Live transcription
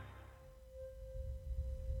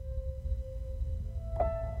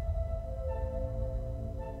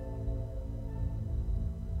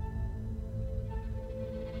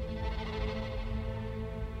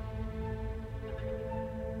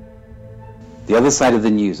The Other Side of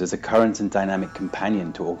the News is a current and dynamic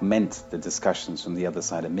companion to augment the discussions from the other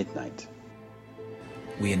side of midnight.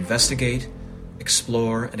 We investigate,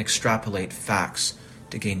 explore, and extrapolate facts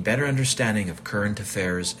to gain better understanding of current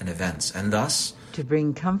affairs and events, and thus to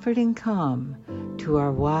bring comfort and calm to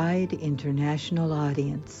our wide international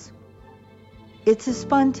audience. It's a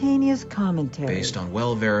spontaneous commentary based on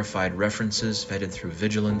well-verified references vetted through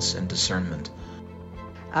vigilance and discernment.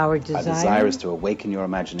 Our desire is to awaken your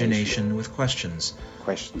imagination with questions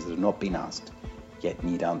that have not been asked, yet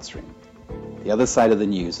need answering. The Other Side of the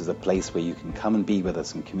News is a place where you can come and be with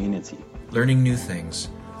us in community. Learning new things,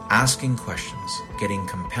 asking questions, getting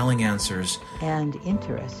compelling answers, and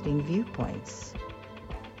interesting viewpoints.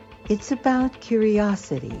 It's about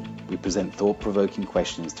curiosity. We present thought-provoking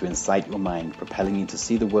questions to incite your mind, propelling you to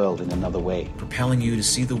see the world in another way.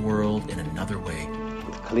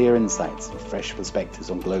 With clear insights and fresh perspectives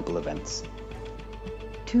on global events.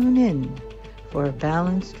 Tune in for a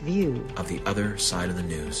balanced view of the other side of the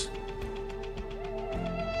news.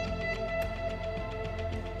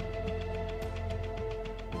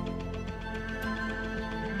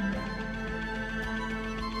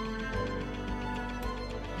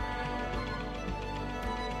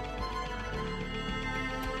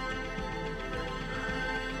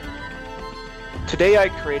 Today I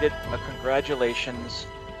created a congratulations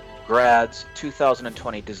grads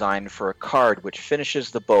 2020 design for a card which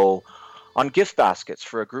finishes the bow on gift baskets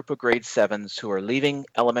for a group of grade 7s who are leaving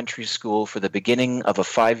elementary school for the beginning of a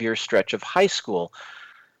 5-year stretch of high school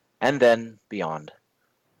and then beyond.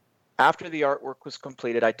 After the artwork was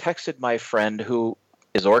completed, I texted my friend who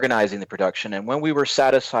is organizing the production, and when we were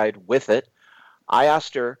satisfied with it, I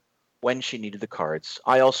asked her when she needed the cards.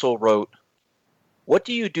 I also wrote, "What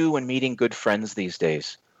do you do when meeting good friends these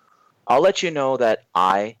days? I'll let you know that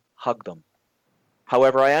I hug them.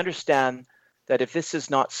 However, I understand that if this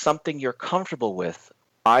is not something you're comfortable with,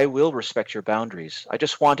 I will respect your boundaries. I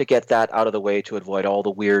just want to get that out of the way to avoid all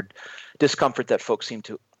the weird discomfort that folks seem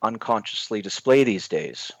to unconsciously display these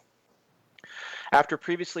days." After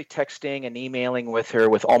previously texting and emailing with her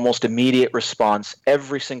with almost immediate response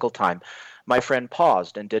every single time, my friend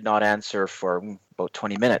paused and did not answer for about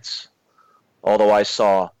 20 minutes. Although I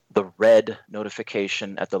saw the red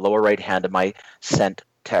notification at the lower right hand of my sent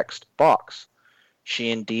text box.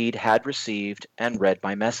 She indeed had received and read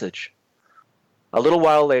my message. A little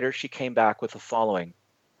while later, she came back with the following.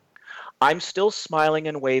 "I'm still smiling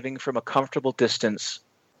and waving from a comfortable distance,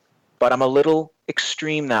 but I'm a little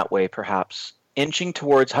extreme that way, perhaps, inching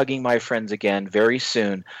towards hugging my friends again very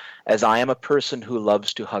soon, as I am a person who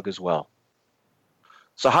loves to hug as well."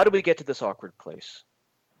 So how do we get to this awkward place?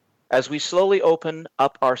 As we slowly open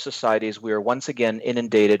up our societies, we are once again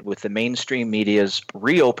inundated with the mainstream media's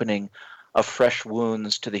reopening of fresh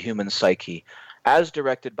wounds to the human psyche, as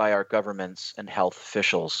directed by our governments and health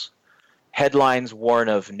officials. Headlines warn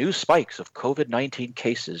of new spikes of COVID-19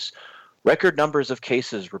 cases, record numbers of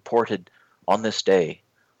cases reported on this day,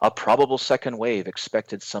 a probable second wave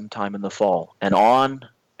expected sometime in the fall, and on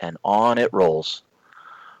it rolls.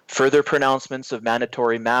 Further pronouncements of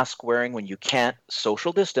mandatory mask wearing when you can't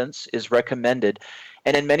social distance is recommended,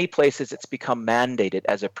 and in many places it's become mandated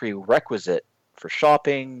as a prerequisite for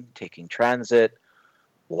shopping, taking transit,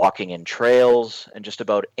 walking in trails, and just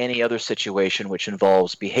about any other situation which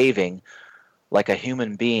involves behaving like a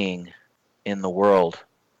human being in the world.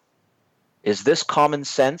 Is this common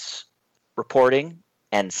sense reporting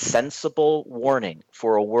and sensible warning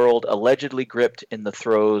for a world allegedly gripped in the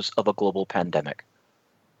throes of a global pandemic?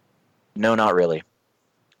 No, not really.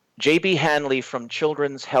 J.B. Hanley from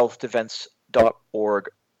children'shealthdefense.org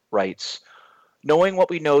writes, "Knowing what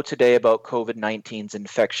we know today about COVID-19's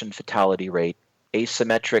infection fatality rate,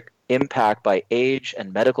 asymmetric impact by age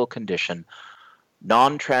and medical condition,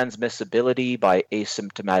 non-transmissibility by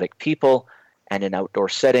asymptomatic people, and in outdoor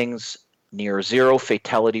settings, near zero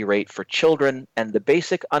fatality rate for children, and the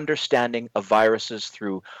basic understanding of viruses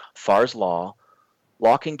through Farr's Law,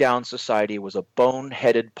 locking down society was a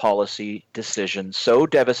bone-headed policy decision so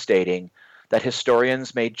devastating that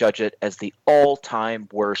historians may judge it as the all-time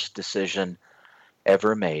worst decision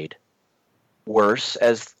ever made. Worse,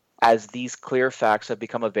 as these clear facts have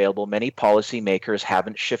become available, many policymakers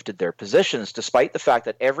haven't shifted their positions, despite the fact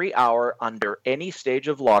that every hour under any stage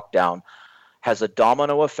of lockdown has a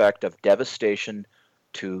domino effect of devastation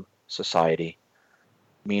to society.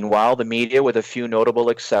 Meanwhile, the media, with a few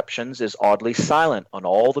notable exceptions, is oddly silent on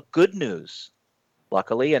all the good news.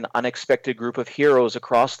 Luckily, an unexpected group of heroes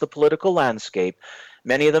across the political landscape,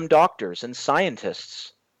 many of them doctors and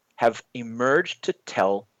scientists, have emerged to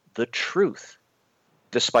tell the truth,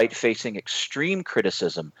 despite facing extreme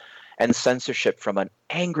criticism and censorship from an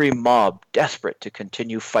angry mob desperate to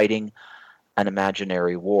continue fighting an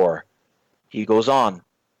imaginary war. He goes on,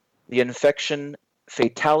 the infection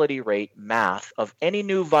fatality rate math of any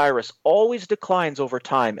new virus always declines over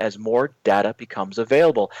time as more data becomes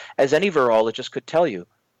available, as any virologist could tell you.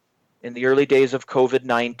 In the early days of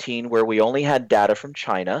COVID-19, where we only had data from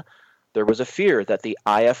China, there was a fear that the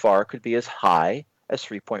IFR could be as high as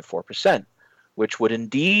 3.4%, which would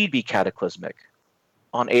indeed be cataclysmic.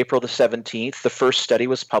 On April the 17th, the first study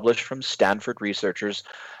was published from Stanford researchers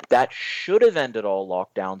that should have ended all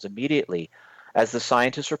lockdowns immediately, as the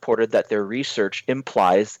scientists reported that their research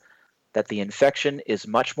implies that the infection is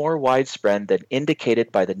much more widespread than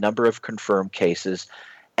indicated by the number of confirmed cases,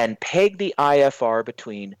 and pegged the IFR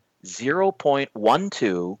between 0.12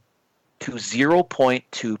 to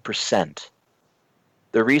 0.2%.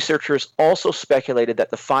 The researchers also speculated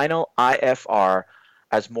that the final IFR,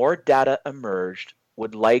 as more data emerged,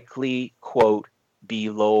 would likely, quote, be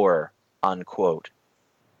lower, unquote.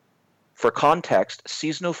 For context,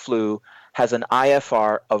 seasonal flu has an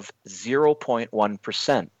IFR of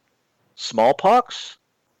 0.1%. Smallpox,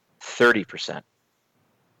 30%.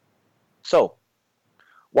 So,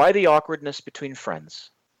 why the awkwardness between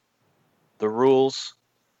friends? The rules,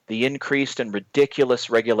 the increased and ridiculous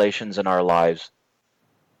regulations in our lives.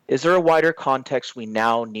 Is there a wider context we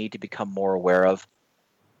now need to become more aware of?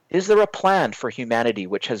 Is there a plan for humanity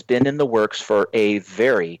which has been in the works for a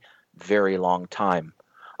very, very long time?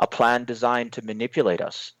 A plan designed to manipulate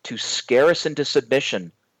us, to scare us into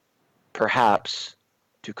submission, perhaps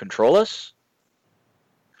to control us?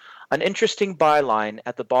 An interesting byline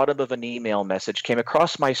at the bottom of an email message came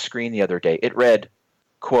across my screen the other day. It read,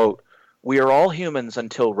 quote, "We are all humans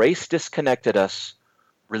until race disconnected us,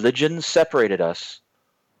 religion separated us,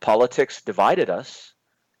 politics divided us,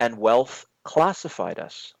 and wealth classified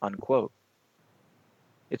us," unquote.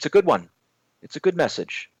 It's a good one. It's a good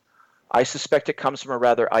message. I suspect it comes from a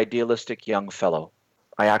rather idealistic young fellow.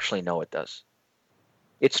 I actually know it does.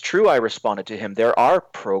 It's true, I responded to him. There are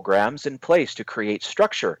programs in place to create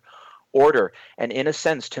structure, order, and in a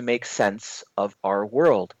sense to make sense of our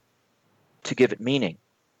world, to give it meaning.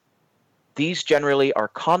 These generally are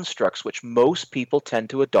constructs which most people tend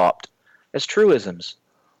to adopt as truisms,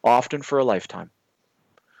 often for a lifetime.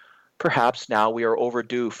 Perhaps now we are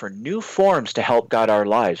overdue for new forms to help guide our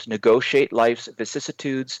lives, negotiate life's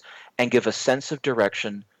vicissitudes, and give a sense of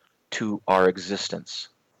direction to our existence.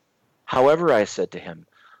 However, I said to him,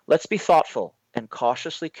 let's be thoughtful and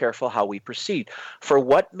cautiously careful how we proceed, for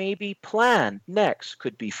what may be planned next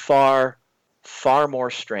could be far, far more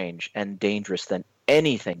strange and dangerous than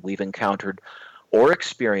anything we've encountered or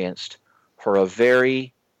experienced for a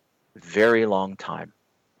very, very long time.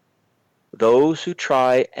 Those who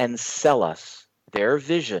try and sell us their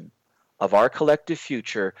vision of our collective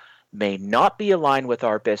future may not be aligned with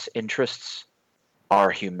our best interests, our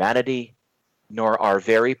humanity, nor our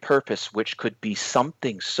very purpose, which could be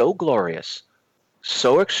something so glorious,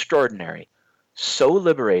 so extraordinary, so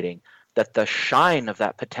liberating, that the shine of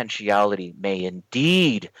that potentiality may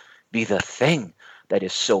indeed be the thing that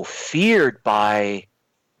is so feared by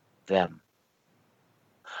them.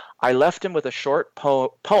 I left him with a short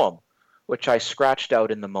poem, which I scratched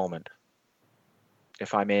out in the moment,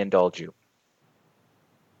 if I may indulge you.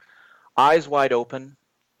 Eyes wide open,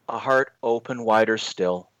 a heart open wider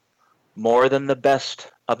still, more than the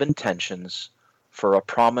best of intentions for a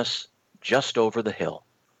promise just over the hill.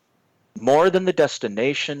 More than the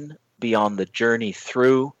destination beyond the journey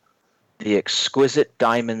through, the exquisite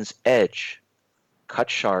diamond's edge, cut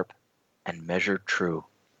sharp and measured true.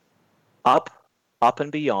 Up, up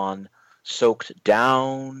and beyond, soaked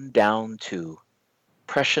down, down to,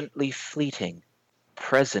 presciently fleeting,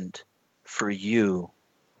 present for you.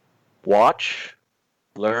 Watch,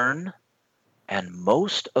 learn, and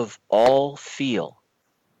most of all feel.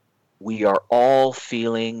 We are all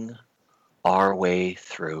feeling our way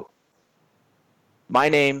through. My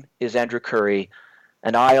name is Andrew Curry,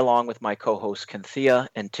 and I, along with my co-hosts Cynthia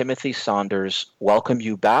and Timothy Saunders, welcome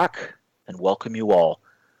you back and welcome you all.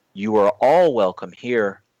 You are all welcome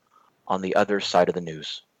here on the other side of the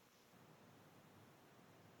news.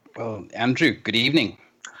 Well, Andrew, good evening.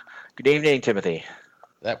 Good evening, Timothy.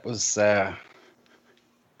 That was a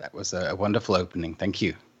wonderful opening. Thank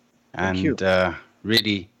you. Thank you.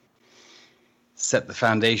 Really set the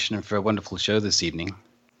foundation for a wonderful show this evening.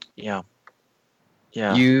 Yeah.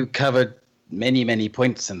 You covered many, many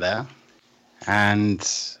points in there,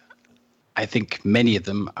 and I think many of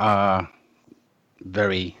them are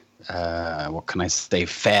very, what can I say,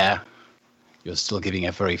 fair. You're still giving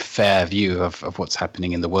a very fair view of what's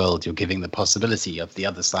happening in the world. You're giving the possibility of the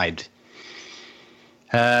other side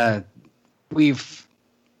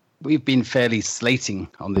We've been fairly slating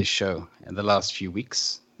on this show in the last few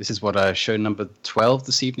weeks. This is show number 12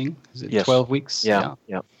 this evening. Is it? Yes. 12 weeks? Yeah.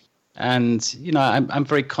 And I'm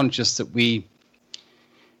very conscious that we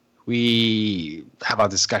have our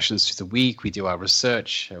discussions through the week. We do our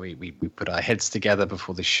research. We put our heads together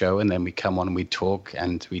before the show, and then we come on and we talk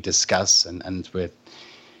and we discuss, and we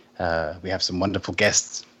have some wonderful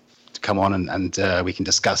guests to come on, and we can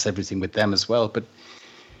discuss everything with them as well. But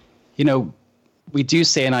we do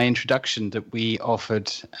say in our introduction that we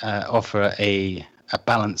offer a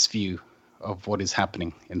balanced view of what is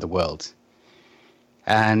happening in the world.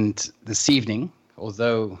 And this evening,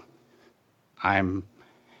 although I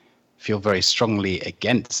feel very strongly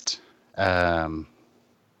against the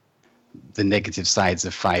negative sides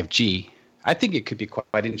of 5G, I think it could be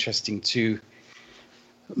quite interesting to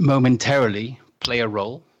momentarily play a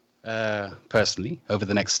role, personally, over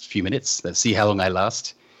the next few minutes. Let's see how long I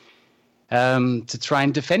last, to try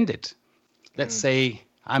and defend it. Let's say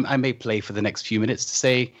I may play for the next few minutes to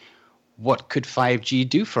say, what could 5G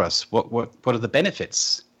do for us? What are the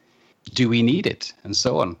benefits? Do we need it? And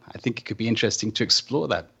so on. I think it could be interesting to explore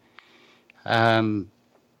that.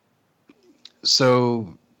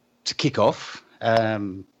 So to kick off,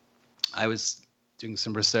 I was doing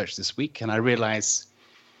some research this week, and I realized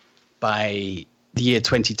by the year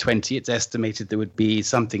 2020, it's estimated there would be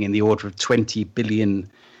something in the order of 20 billion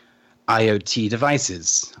IoT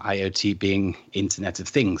devices, IoT being Internet of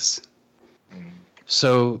Things.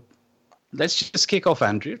 So let's just kick off,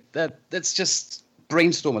 Andrew. Let's just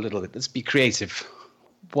brainstorm a little bit. Let's be creative.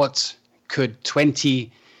 What could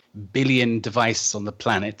 20 billion devices on the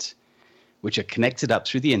planet, which are connected up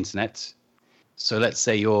through the internet? So let's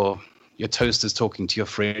say your toaster's talking to your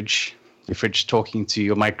fridge talking to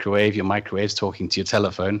your microwave's talking to your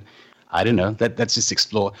telephone. I don't know. Let's just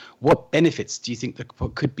explore. What benefits do you think that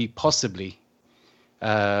could be possibly?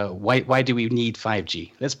 Why do we need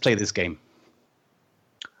 5G? Let's play this game.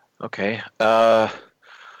 Okay.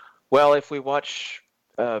 Well, if we watch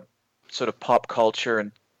sort of pop culture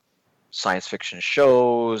and science fiction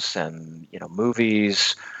shows and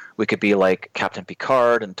movies, we could be like Captain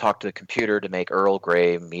Picard and talk to the computer to make Earl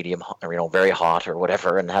Grey medium, or very hot or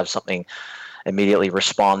whatever, and have something immediately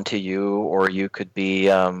respond to you. Or you could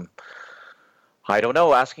be, I don't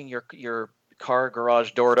know, asking your car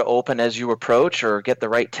garage door to open as you approach, or get the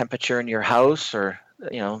right temperature in your house, or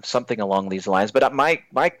something along these lines. But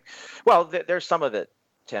there's some of it,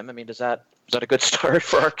 Tim. I mean, is that a good start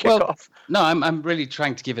for our kickoff? Well, no, I'm really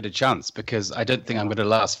trying to give it a chance, because I don't think I'm going to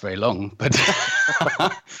last very long. But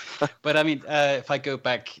but I mean, if I go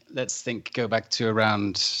back to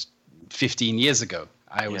around 15 years ago,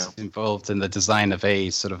 I was involved in the design of a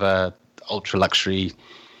sort of a ultra luxury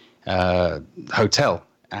hotel,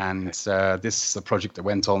 and this is a project that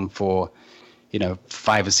went on for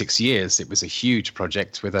 5 or 6 years. It was a huge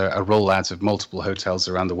project with a rollout of multiple hotels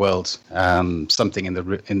around the world. Something in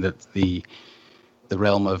the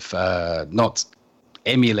realm of not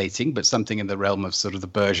emulating, but something in the realm of sort of the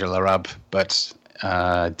Burj Al Arab, but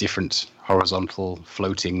different, horizontal,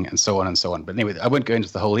 floating, and so on and so on. But anyway, I won't go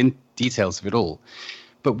into the whole details of it all.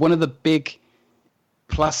 But one of the big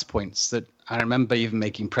plus points that I remember even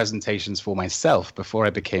making presentations for myself before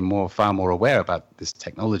I became far more aware about this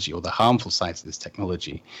technology, or the harmful sides of this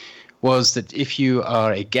technology, was that if you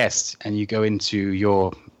are a guest and you go into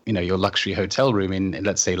your luxury hotel room in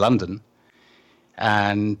let's say London,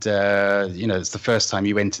 and it's the first time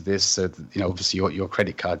you enter this, so obviously your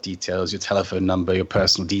credit card details, your telephone number, your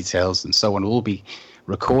personal details, and so on will all be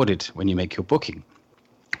recorded when you make your booking.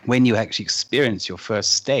 When you actually experience your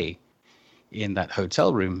first stay in that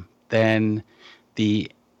hotel room, then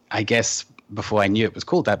I guess before I knew it was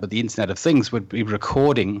called that, but the Internet of Things would be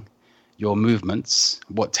recording your movements,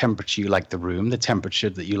 what temperature you like the room, the temperature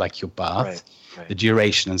that you like your bath, right. The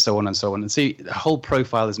duration, and so on and so on. And so the whole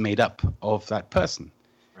profile is made up of that person.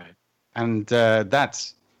 Right. And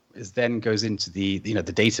that then goes into the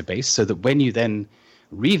database, so that when you then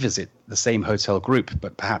revisit the same hotel group,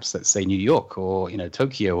 but perhaps let's say New York or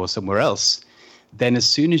Tokyo or somewhere else, then as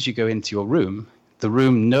soon as you go into your room, the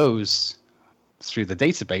room knows through the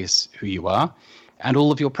database who you are and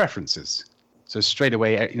all of your preferences. So straight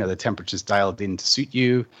away, the temperature's dialed in to suit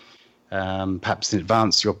you. Perhaps in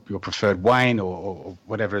advance, your preferred wine or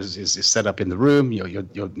whatever is set up in the room.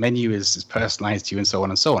 Your menu is personalized to you, and so on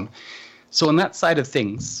and so on. So on that side of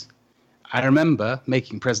things, I remember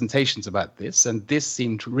making presentations about this, and this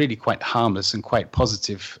seemed really quite harmless and quite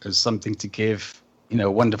positive as something to give,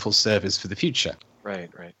 wonderful service for the future. Right.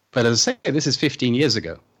 But as I say, this is 15 years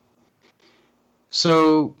ago.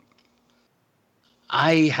 So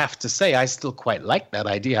I have to say, I still quite like that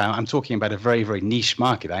idea. I'm talking about a very, very niche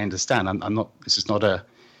market. I understand. I'm not. This is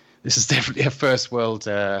definitely a first world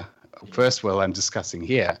I'm discussing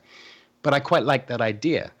here. But I quite like that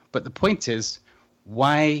idea. But the point is,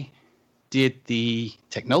 why did the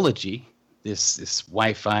technology, this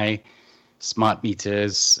Wi-Fi, smart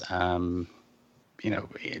meters,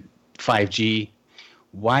 5G,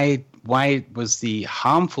 why was the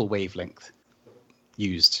harmful wavelength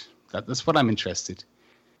used? That's what I'm interested.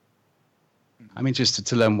 I'm interested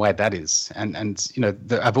to learn why that is. And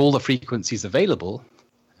of all the frequencies available,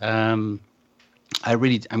 I'm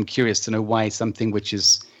curious to know why something which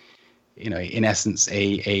is, in essence,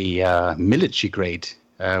 a military grade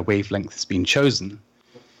wavelength has been chosen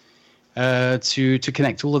to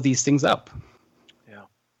connect all of these things up. Yeah,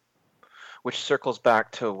 which circles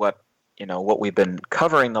back to what we've been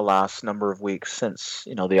covering the last number of weeks since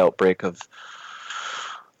the outbreak of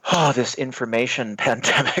this information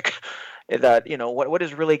pandemic. That what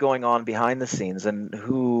is really going on behind the scenes, and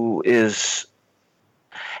who is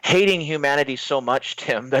hating humanity so much,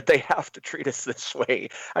 Tim, that they have to treat us this way.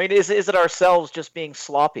 I mean, is it ourselves just being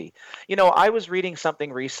sloppy? I was reading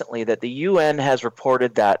something recently that the UN has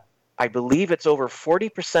reported that I believe it's over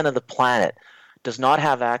 40% of the planet does not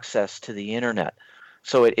have access to the internet.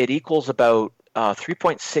 So it equals about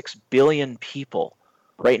 3.6 billion people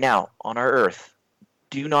right now on our Earth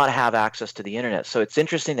do not have access to the internet. So it's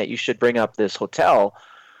interesting that you should bring up this hotel,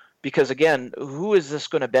 because again, who is this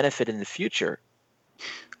going to benefit in the future?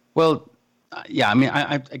 Well, yeah, I mean,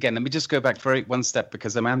 again, let me just go back one step,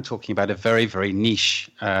 because I'm talking about a very, very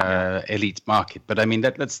niche elite market. But I mean,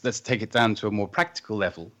 let's take it down to a more practical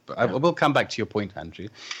level. But I will come back to your point, Andrew.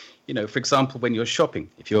 For example, when you're shopping,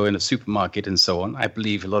 if you're in a supermarket and so on, I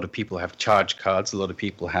believe a lot of people have charge cards. A lot of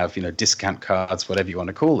people have, discount cards, whatever you want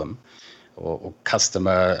to call them, or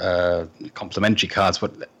customer complimentary cards.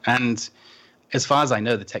 And as far as I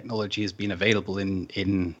know, the technology has been available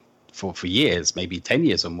for years, maybe 10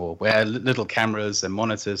 years or more, where little cameras and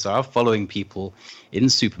monitors are following people in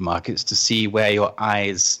supermarkets to see where your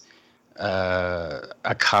eyes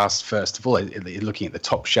are cast. First of all, you're looking at the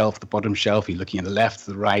top shelf, the bottom shelf, you're looking at the left,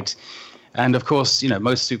 the right. And of course,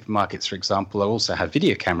 most supermarkets, for example, also have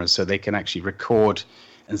video cameras, so they can actually record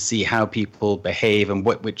and see how people behave and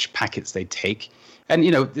which packets they take. And,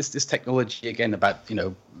 this technology, again, about,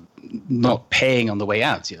 not paying on the way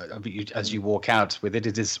out. As you walk out with it,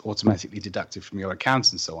 it is automatically deducted from your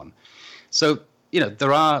accounts and so on. So,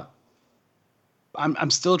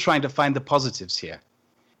 I'm still trying to find the positives here.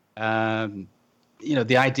 The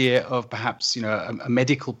idea of perhaps, a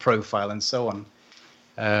medical profile and so on,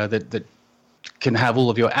 that can have all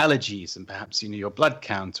of your allergies and perhaps, your blood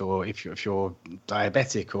count, or if you're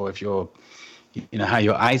diabetic, or if you're, how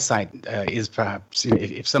your eyesight is, perhaps,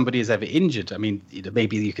 if somebody is ever injured. I mean,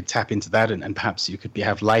 maybe you could tap into that, and perhaps you could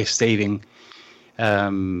have life-saving,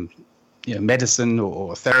 medicine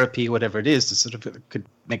or therapy, whatever it is, to sort of could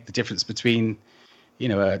make the difference between,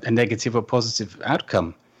 a negative or positive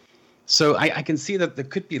outcome. So I can see that there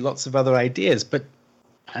could be lots of other ideas,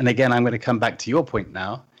 and again, I'm going to come back to your point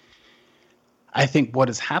now. I think what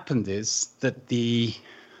has happened is that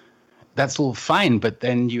that's all fine, but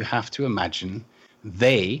then you have to imagine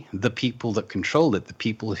the people that control it, the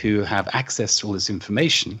people who have access to all this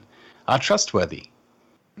information, are trustworthy.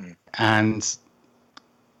 And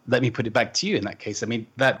let me put it back to you in that case. I mean,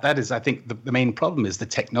 that is, I think, the main problem is the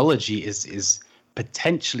technology is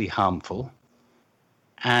potentially harmful,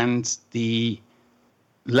 and the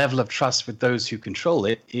level of trust with those who control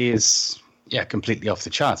it is, completely off the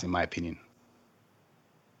chart, in my opinion.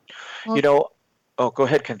 Well, go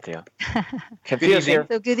ahead, Cynthia. Cynthia's here.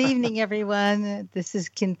 So good evening, everyone. This is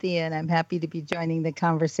Cynthia, and I'm happy to be joining the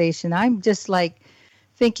conversation. I'm just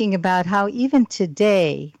thinking about how even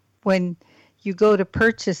today, when you go to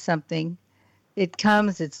purchase something,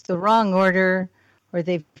 it's the wrong order, or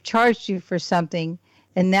they've charged you for something,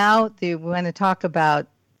 and now they want to talk about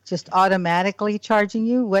just automatically charging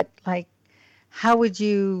you. How would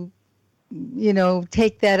you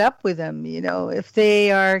take that up with them? If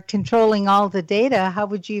they are controlling all the data, how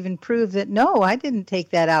would you even prove that, no, I didn't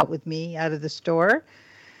take that out with me out of the store.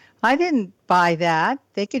 I didn't buy that.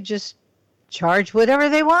 They could just charge whatever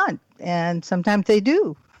they want. And sometimes they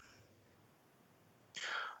do.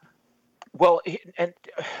 Well, and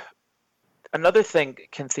another thing,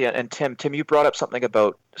 Cynthia and Tim, you brought up something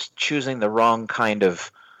about choosing the wrong kind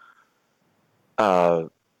of, can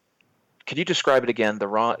you describe it again?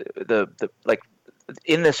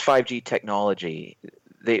 In this 5G technology,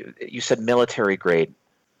 you said military grade.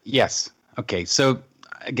 Yes. Okay. So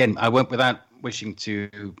again, I went without wishing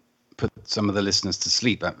to put some of the listeners to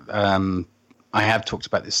sleep. I have talked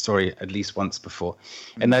about this story at least once before.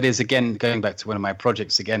 And that is, again, going back to one of my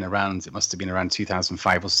projects again it must have been around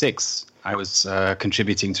 2005 or 6. I was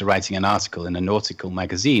contributing to writing an article in a nautical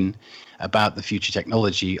magazine about the future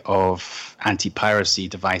technology of anti-piracy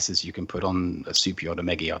devices you can put on a super yacht, a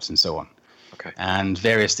mega yacht, and so on. Okay. And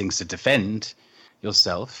various things to defend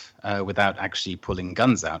yourself without actually pulling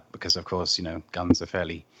guns out, because, of course, guns are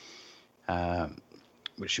fairly,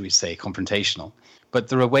 what should we say, confrontational. But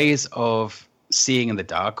there are ways of seeing in the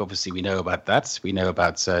dark. Obviously, we know about that. We know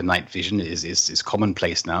about night vision is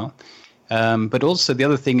commonplace now. But also the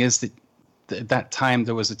other thing is that at that time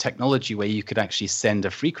there was a technology where you could actually send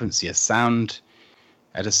a frequency, a sound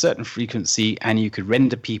at a certain frequency, and you could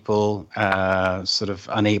render people sort of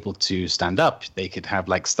unable to stand up. They could have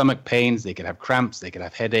like stomach pains, they could have cramps, they could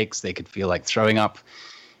have headaches, they could feel like throwing up,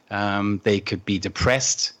 they could be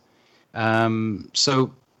depressed.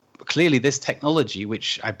 So clearly this technology,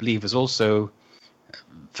 which I believe was also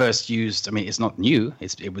first used, it's not new. I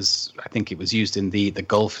think it was used in the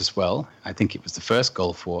Gulf as well. I think it was the first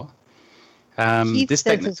Gulf War. Keith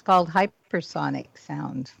says it's called hypersonic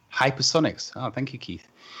sound. Hypersonics. Oh, thank you, Keith.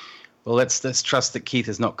 Well, let's trust that Keith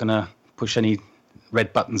is not going to push any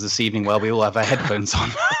red buttons this evening while we all have our headphones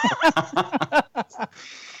on.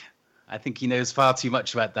 I think he knows far too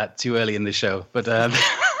much about that too early in the show. But the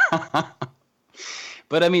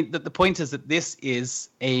point is that this is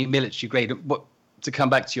a military grade. To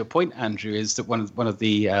come back to your point, Andrew, is that one of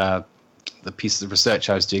the pieces of research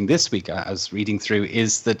I was doing this week, I was reading through,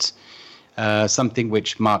 is that something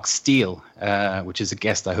which Mark Steele, which is a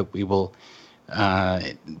guest I hope we will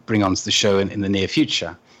bring onto the show in the near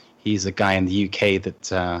future. He's a guy in the UK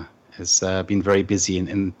that has been very busy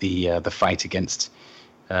in the fight against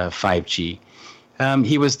 5G.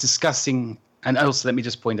 He was discussing, and also let me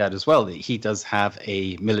just point out as well that he does have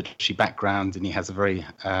a military background and he has a very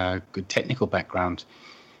good technical background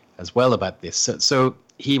as well about this. So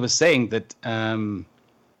he was saying that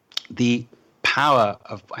the power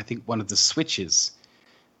of, I think, one of the switches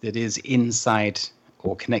that is inside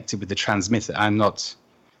or connected with the transmitter. I'm not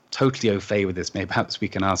totally au fait with this. Maybe perhaps we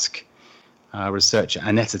can ask researcher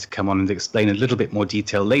Annetta to come on and explain a little bit more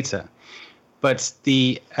detail later. But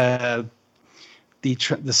the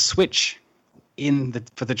switch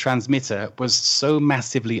for the transmitter was so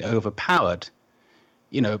massively overpowered.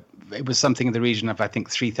 It was something in the region of, I think,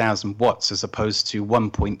 3,000 watts as opposed to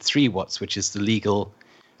 1.3 watts, which is the legal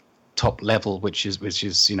top level, which is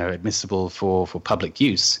admissible for public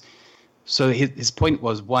use. So his point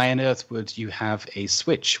was, why on earth would you have a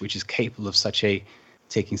switch which is capable of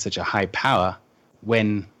taking such a high power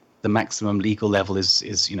when the maximum legal level is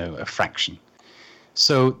a fraction?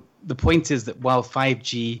 So the point is that while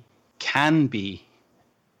 5G can be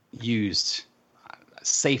used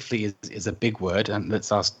safely is a big word, and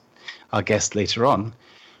let's ask our guest later on.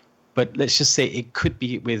 But let's just say it could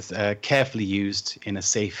be carefully used in a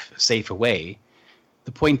safer way.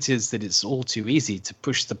 The point is that it's all too easy to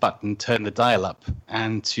push the button, turn the dial up,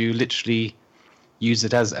 and to literally use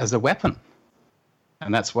it as a weapon.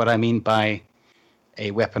 And that's what I mean by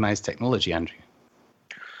a weaponized technology, Andrew.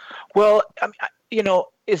 Well,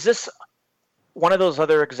 is this one of those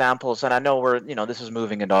other examples? And I know this is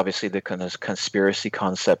moving into obviously the kind of conspiracy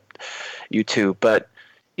concept, you two. But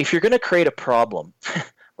if you're going to create a problem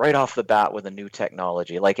right off the bat with a new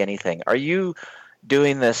technology, like anything, are you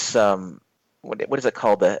doing this, what is it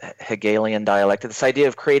called, the Hegelian dialectic, this idea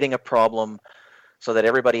of creating a problem so that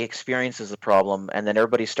everybody experiences the problem and then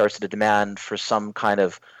everybody starts to demand for some kind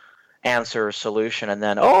of answer or solution, and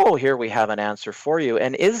then, here we have an answer for you.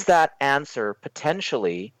 And is that answer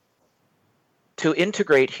potentially to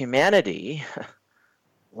integrate humanity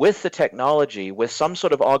with the technology, with some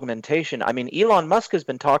sort of augmentation? I mean, Elon Musk has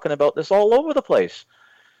been talking about this all over the place,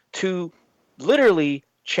 to literally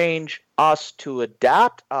change us, to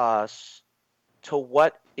adapt us to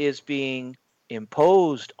what is being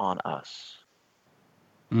imposed on us.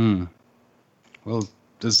 Well,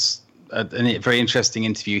 there's a very interesting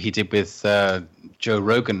interview he did with Joe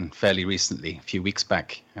Rogan fairly recently, a few weeks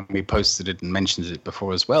back, and we posted it and mentioned it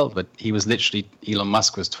before as well. But Elon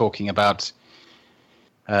Musk was talking about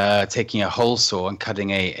taking a hole saw and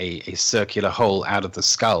cutting a circular hole out of the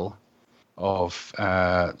skull of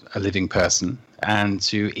a living person, and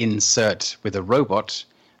to insert with a robot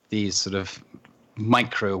these sort of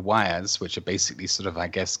micro wires, which are basically sort of, I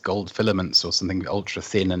guess, gold filaments or something ultra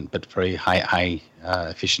thin but very high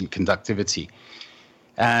efficient conductivity,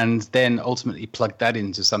 and then ultimately plug that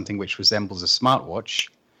into something which resembles a smartwatch,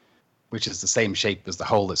 which is the same shape as the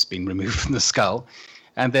hole that's been removed from the skull.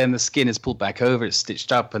 And then the skin is pulled back over, it's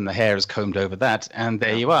stitched up, and the hair is combed over that, and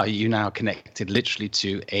there you are. You now connected literally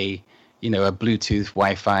to a a Bluetooth,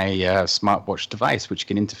 Wi-Fi smartwatch device which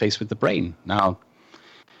can interface with the brain. Now,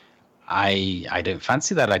 I don't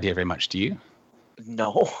fancy that idea very much. Do you?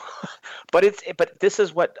 No, but this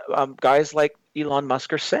is what guys like Elon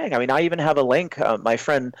Musk are saying. I mean, I even have a link. My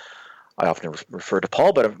friend, I often refer to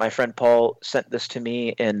Paul, but my friend Paul sent this to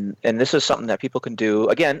me, and this is something that people can do.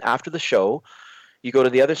 Again, after the show, you go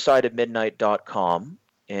to theothersideofmidnight.com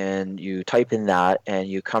and you type in that, and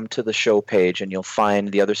you come to the show page, and you'll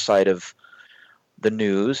find the other side of the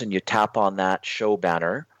news, and you tap on that show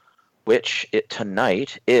banner, which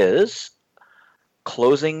tonight is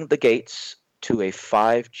closing the gates to a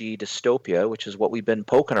 5G dystopia, which is what we've been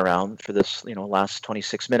poking around for this, last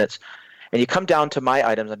 26 minutes. And you come down to my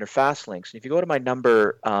items under fast links. And if you go to my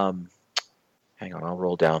number, hang on, I'll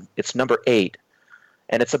roll down. It's number 8.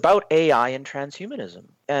 And it's about AI and transhumanism.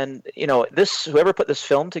 And, whoever put this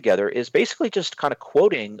film together is basically just kind of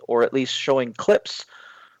quoting, or at least showing clips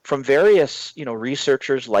from various,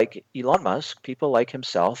 researchers like Elon Musk, people like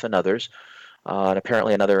himself and others, and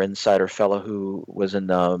apparently another insider fellow who was in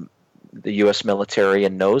the U.S. military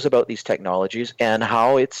and knows about these technologies, and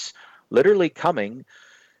how it's literally coming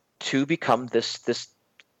to become this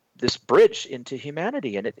bridge into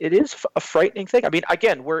humanity. And it is a frightening thing. I mean,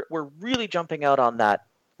 again, we're really jumping out on that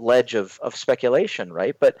ledge of speculation,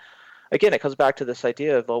 right? But again, it comes back to this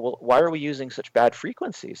idea of, well, why are we using such bad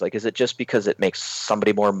frequencies? Like, is it just because it makes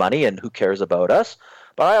somebody more money and who cares about us?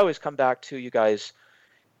 But I always come back to, you guys,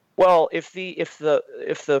 well, if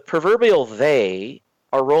the proverbial they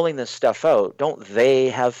are rolling this stuff out, don't they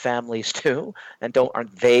have families too? And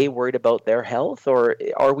aren't they worried about their health? Or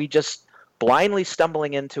are we just blindly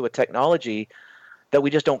stumbling into a technology that we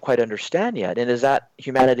just don't quite understand yet? And is that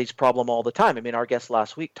humanity's problem all the time? I mean, our guest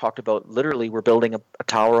last week talked about literally we're building a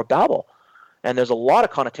Tower of Babel. And there's a lot of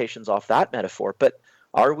connotations off that metaphor. But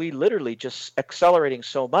are we literally just accelerating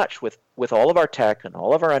so much with all of our tech and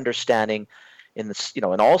all of our understanding in this, in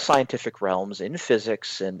all scientific realms, in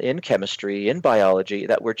physics and in chemistry, in biology,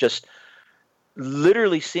 that we're just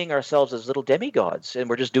literally seeing ourselves as little demigods, and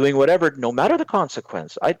we're just doing whatever, no matter the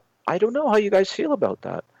consequence? I don't know how you guys feel about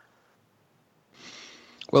that.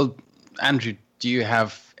 Well, Andrew, do you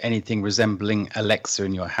have anything resembling Alexa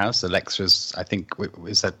in your house? Alexa's, I think,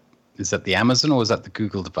 is that the Amazon or is that the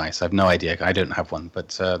Google device? I have no idea. I don't have one,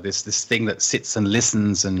 but this thing that sits and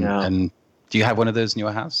listens and do you have one of those in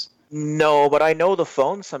your house? No, but I know the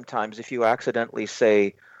phone sometimes, if you accidentally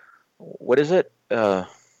say, what is it? No,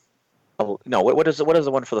 what is the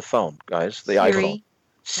one for the phone, guys? The Siri. iPhone.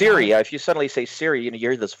 Siri. Yeah. If you suddenly say Siri, you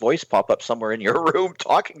hear this voice pop up somewhere in your room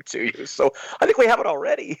talking to you. So I think we have it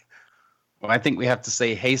already. Well, I think we have to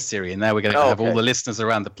say, hey, Siri, and now we're going to have all the listeners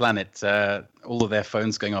around the planet, all of their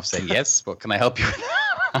phones going off saying, yes, what can I help you with?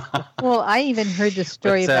 Well, I even heard the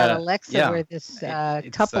story about Alexa where this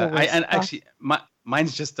couple was... Actually,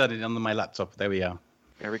 mine's just started on my laptop. There we are.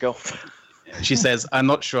 There we go. She says, I'm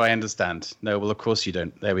not sure I understand. No, well, of course you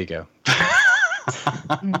don't. There we go.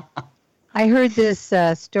 I heard this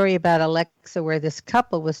story about Alexa where this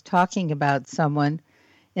couple was talking about someone,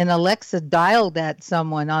 and Alexa dialed at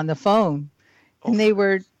someone on the phone. And they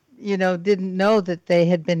were, didn't know that they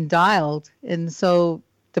had been dialed. And so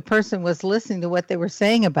the person was listening to what they were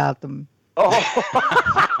saying about them. Oh.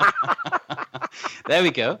 There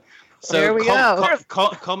we go. So there we go.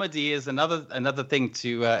 Comedy is another thing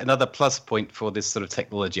to another plus point for this sort of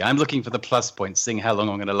technology. I'm looking for the plus points, seeing how long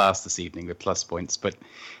I'm going to last this evening with plus points. But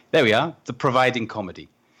there we are, the providing comedy.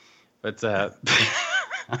 But that's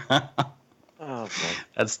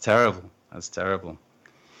terrible. That's terrible.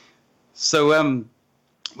 So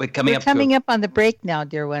we're coming up on the break now,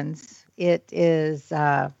 dear ones. It is.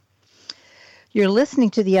 You're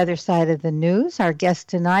listening to The Other Side of the News. Our guest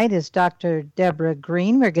tonight is Dr. Debra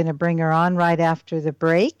Greene. We're going to bring her on right after the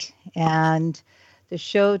break. And the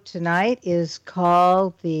show tonight is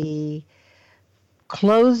called the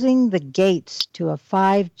Closing the Gates to a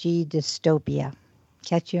 5G Dystopia.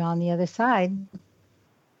 Catch you on the other side.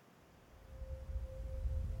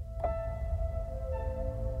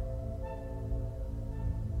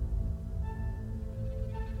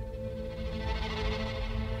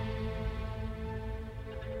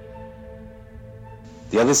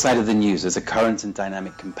 The Other Side of the News is a current and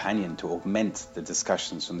dynamic companion to augment the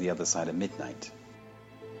discussions from the other side of midnight.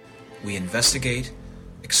 We investigate,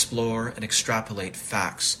 explore, and extrapolate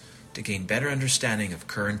facts to gain better understanding of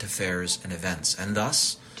current affairs and events, and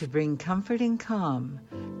thus to bring comfort and calm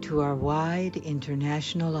to our wide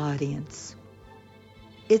international audience.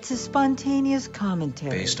 It's a spontaneous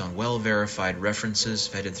commentary based on well-verified references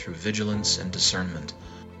vetted through vigilance and discernment.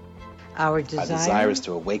 Our desire is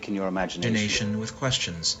to awaken your imagination with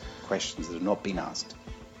questions that have not been asked.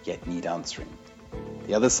 yet need answering.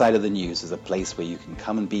 The Other Side of the News is a place where you can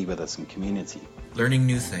come and be with us in community. Learning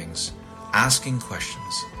new things, asking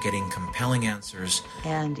questions, getting compelling answers,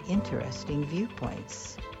 and interesting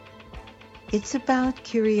viewpoints. It's about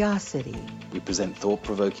curiosity. We present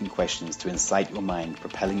thought-provoking questions to incite your mind,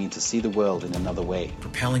 propelling you to see the world in another way.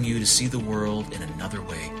 Propelling you to see the world in another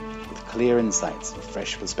way. With clear insights and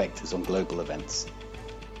fresh perspectives on global events.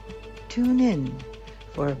 Tune in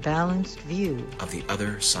for a balanced view of the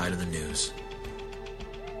other side of the news.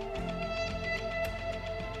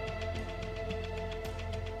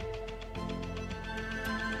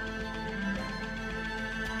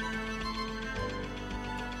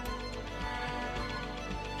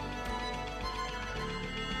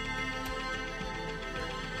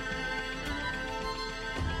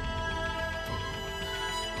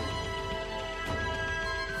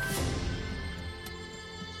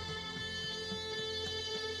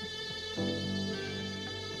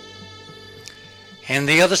 And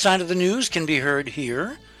the other side of the news can be heard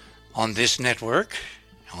here on this network,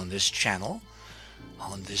 on this channel,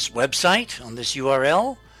 on this website, on this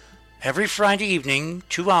URL, every Friday evening,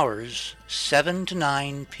 2 hours, 7 to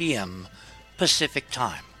 9 p.m. Pacific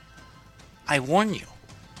Time. I warn you,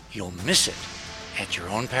 you'll miss it at your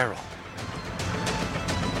own peril.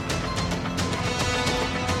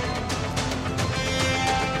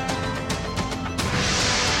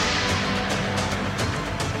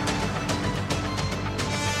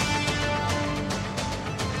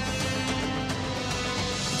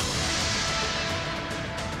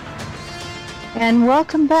 And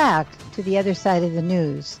welcome back to The Other Side of the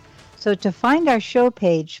News. So to find our show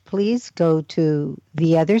page, please go to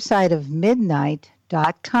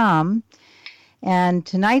theothersideofmidnight.com. And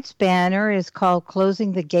tonight's banner is called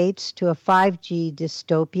Closing the Gates to a 5G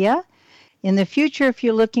Dystopia. In the future, if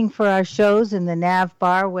you're looking for our shows in the nav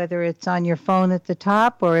bar, whether it's on your phone at the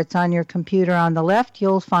top or it's on your computer on the left,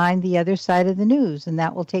 you'll find The Other Side of the News, and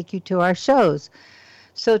that will take you to our shows.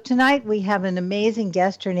 So tonight we have an amazing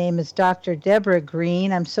guest. Her name is Dr. Debra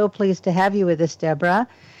Greene. I'm so pleased to have you with us, Debra.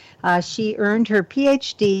 She earned her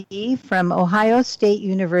PhD from Ohio State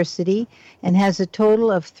University and has a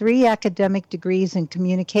total of 3 academic degrees in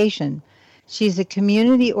communication. She's a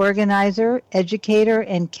community organizer, educator,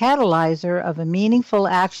 and catalyzer of a meaningful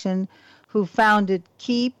action who founded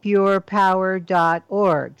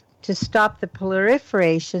KeepYourPower.org to stop the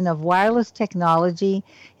proliferation of wireless technology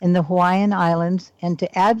in the Hawaiian Islands and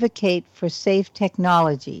to advocate for safe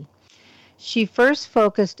technology. She first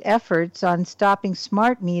focused efforts on stopping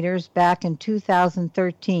smart meters back in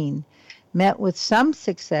 2013, met with some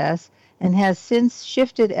success, and has since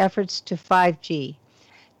shifted efforts to 5G.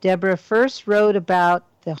 Debra first wrote about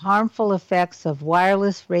the harmful effects of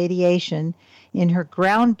wireless radiation in her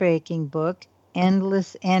groundbreaking book,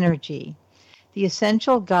 Endless Energy: The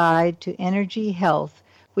Essential Guide to Energy Health,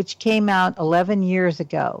 which came out 11 years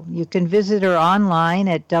ago. You can visit her online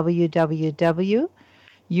at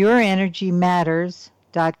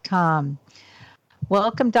www.yourenergymatters.com.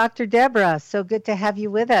 Welcome, Dr. Debra. So good to have you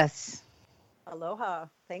with us. Aloha.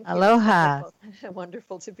 Thank you. Aloha.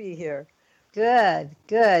 Wonderful to be here. Good,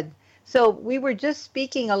 good. So we were just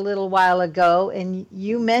speaking a little while ago, and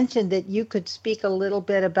you mentioned that you could speak a little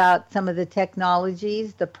bit about some of the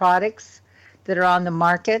technologies, the products that are on the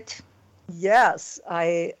market. Yes,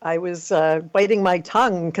 I was biting my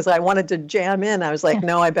tongue because I wanted to jam in. I was like,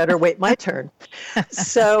 no, I better wait my turn.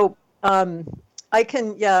 So I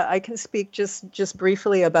can speak just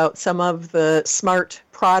briefly about some of the smart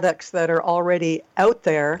products that are already out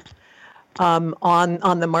there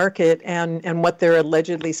on the market and what they're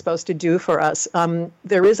allegedly supposed to do for us.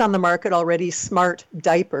 There is on the market already smart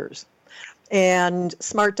diapers. And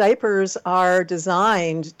smart diapers are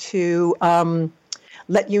designed to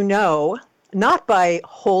let you know, not by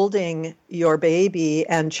holding your baby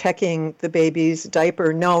and checking the baby's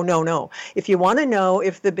diaper. No. If you want to know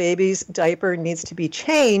if the baby's diaper needs to be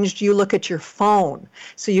changed, you look at your phone.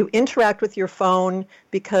 So you interact with your phone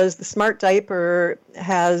because the smart diaper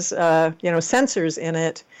has sensors in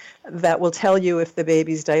it that will tell you if the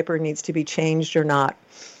baby's diaper needs to be changed or not.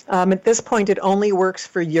 At this point, it only works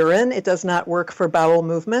for urine. It does not work for bowel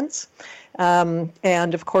movements.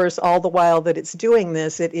 And of course, all the while that it's doing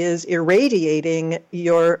this, it is irradiating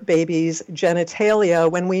your baby's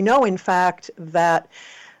genitalia when we know, in fact, that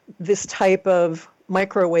this type of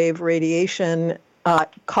microwave radiation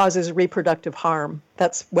causes reproductive harm.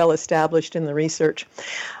 That's well established in the research.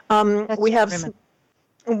 We have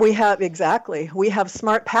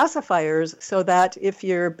smart pacifiers so that if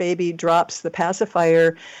your baby drops the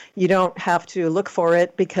pacifier, you don't have to look for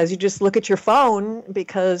it because you just look at your phone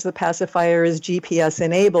because the pacifier is GPS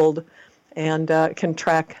enabled and can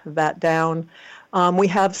track that down. We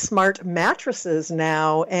have smart mattresses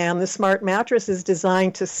now, and the smart mattress is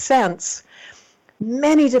designed to sense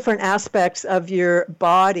many different aspects of your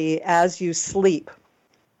body as you sleep.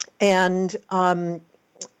 And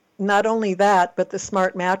not only that, but the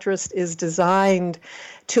smart mattress is designed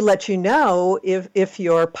to let you know if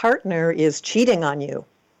your partner is cheating on you.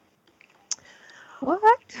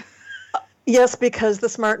 What? Yes, because the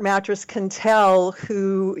smart mattress can tell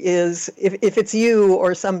who is, if it's you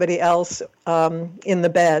or somebody else in the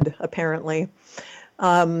bed, apparently.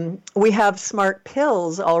 We have smart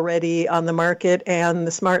pills already on the market, and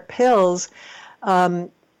the smart pills,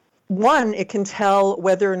 one, it can tell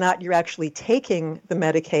whether or not you're actually taking the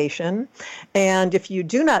medication. And if you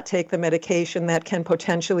do not take the medication, that can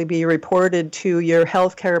potentially be reported to your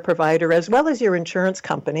healthcare provider as well as your insurance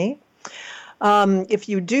company. If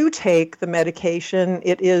you do take the medication,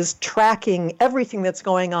 it is tracking everything that's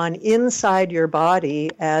going on inside your body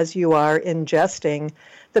as you are ingesting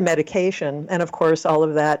the medication. And of course, all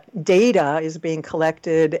of that data is being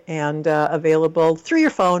collected and available through your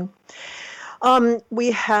phone.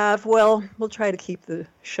 We have, we'll try to keep the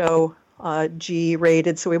show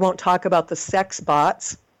G-rated, so we won't talk about the sex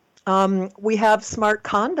bots. We have smart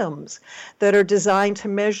condoms that are designed to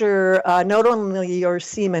measure not only your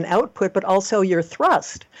semen output, but also your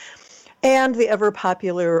thrust. And the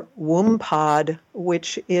ever-popular womb pod,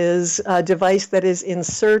 which is a device that is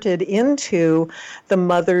inserted into the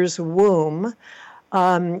mother's womb,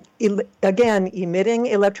 again, emitting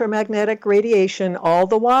electromagnetic radiation all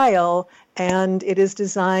the while, and it is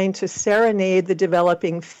designed to serenade the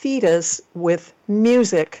developing fetus with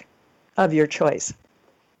music of your choice.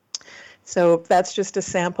 So that's just a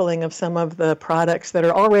sampling of some of the products that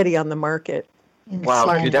are already on the market. Wow.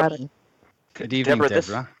 Good evening,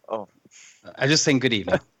 Debra. I just saying good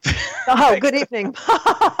evening. Oh, good evening.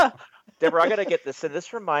 Debra, I got to get this. And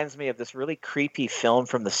this reminds me of this really creepy film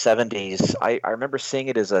from the 70s. I remember seeing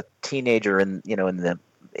it as a teenager in the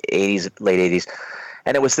 80s, late 80s.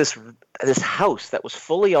 And it was this house that was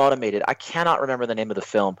fully automated. I cannot remember the name of the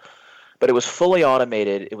film, but it was fully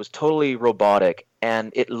automated. It was totally robotic.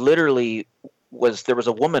 And it literally there was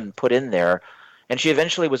a woman put in there, and she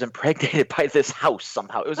eventually was impregnated by this house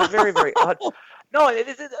somehow. It was a very, very odd. No,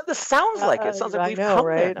 this sounds like it. It sounds like we've come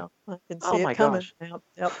right? there now. I can see it coming.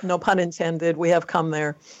 Yep, no pun intended. We have come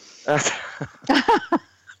there.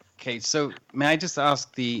 Okay, so may I just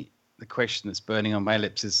ask the question that's burning on my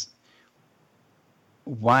lips is,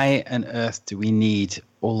 why on earth do we need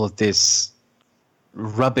all of this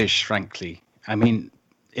rubbish, frankly? I mean,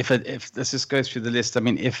 if let's just go through the list. I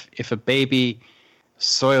mean, if a baby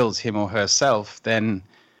soils him or herself, then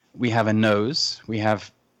we have a nose, we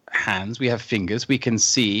have hands, we have fingers, we can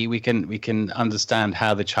see, we can understand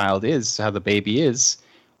how the child is, how the baby is.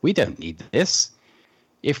 We don't need this.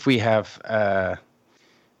 If we have, I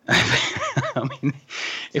mean,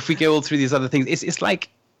 if we go all through these other things, it's like,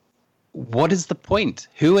 what is the point?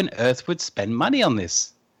 Who on earth would spend money on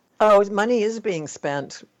this? Oh, money is being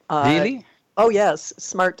spent. Really? Oh, yes.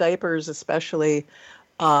 Smart diapers, especially,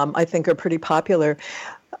 I think are pretty popular.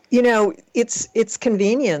 It's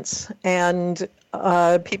convenience, and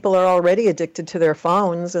people are already addicted to their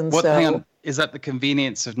phones, and hang on, is that the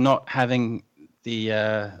convenience of not having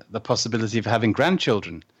the possibility of having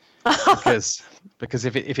grandchildren? Because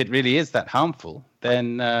if it really is that harmful,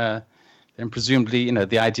 then presumably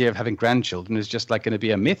the idea of having grandchildren is just like going to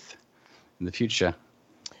be a myth in the future.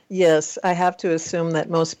 Yes, I have to assume that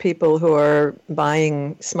most people who are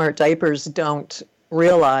buying smart diapers don't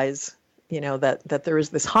realize that there is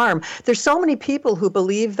this harm. There's so many people who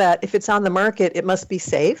believe that if it's on the market, it must be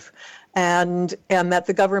safe, and that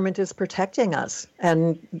the government is protecting us.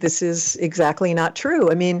 And this is exactly not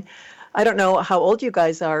true. I mean, I don't know how old you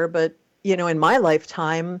guys are, but in my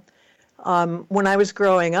lifetime, when I was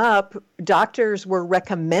growing up, doctors were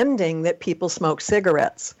recommending that people smoke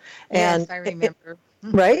cigarettes. Yes, I remember.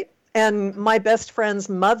 Right? And my best friend's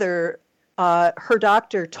mother, her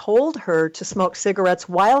doctor told her to smoke cigarettes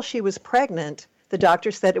while she was pregnant. The doctor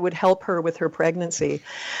said it would help her with her pregnancy.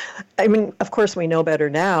 I mean, of course, we know better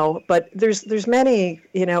now, but there's many,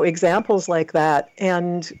 examples like that.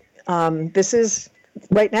 And this is,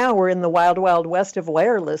 right now, we're in the wild, wild west of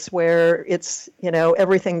wireless, where it's,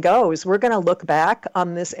 everything goes. We're going to look back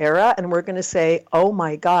on this era and we're going to say, oh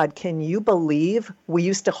my God, can you believe we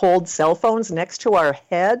used to hold cell phones next to our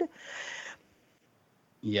head?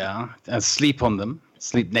 Yeah, and sleep on them,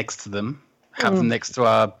 sleep next to them, have them next to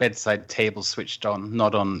our bedside table switched on,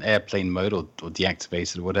 not on airplane mode or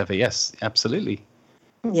deactivated or whatever. Yes, absolutely.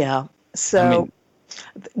 Yeah. So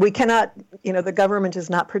we cannot, the government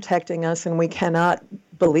is not protecting us, and we cannot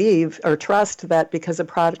believe or trust that because a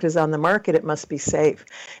product is on the market, it must be safe.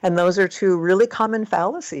 And those are two really common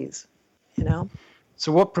fallacies, you know?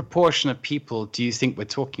 So what proportion of people do you think we're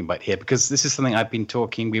talking about here? Because this is something I've been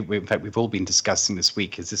talking, in fact, we've all been discussing this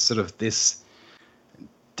week, is this sort of this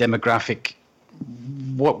demographic,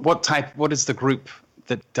 what is the group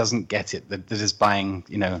that doesn't get it, that is buying,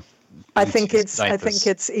 you know, I think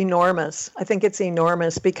it's enormous. I think it's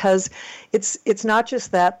enormous because it's not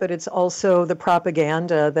just that, but it's also the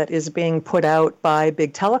propaganda that is being put out by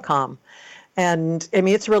big telecom. And I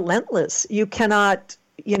mean, it's relentless. You cannot,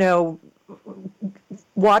 you know,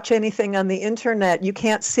 watch anything on the internet. You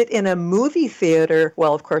can't sit in a movie theater.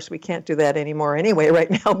 Well, of course, we can't do that anymore anyway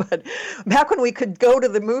right now. But back when we could go to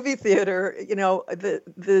the movie theater, you know,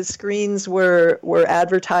 the screens were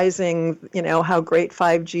advertising, you know, how great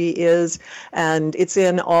 5G is. And it's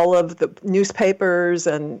in all of the newspapers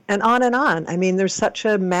and on and on. I mean, there's such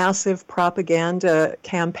a massive propaganda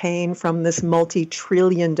campaign from this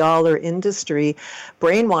multi-trillion-dollar industry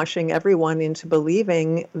brainwashing everyone into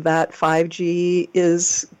believing that 5G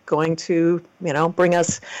is going to, you know, bring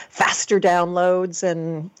us faster downloads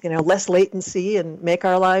and, you know, less latency and make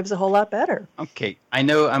our lives a whole lot better. Okay, I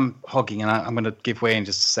know I'm hogging and I'm going to give way in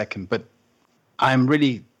just a second, but I'm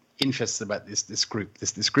really interested about this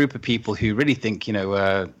group of people who really think,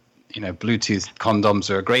 Bluetooth condoms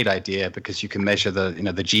are a great idea because you can measure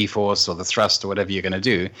the G-force or the thrust or whatever you're going to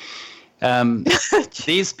do.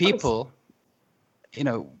 These people,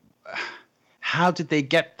 how did they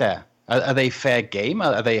get there? Are they fair game?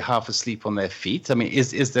 Are they half asleep on their feet? I mean,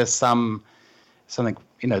 is there something,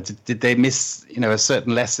 did they miss, a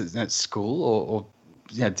certain lesson at school or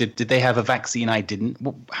did they have a vaccine I didn't?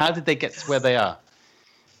 How did they get to where they are?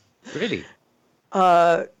 Really?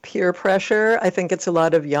 Peer pressure. I think it's a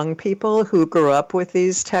lot of young people who grew up with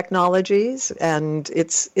these technologies, and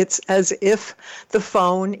it's as if the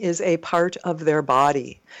phone is a part of their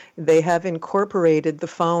body. They have incorporated the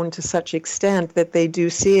phone to such extent that they do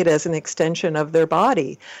see it as an extension of their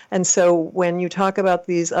body. And so when you talk about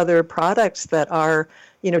these other products that are,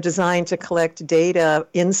 designed to collect data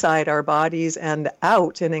inside our bodies and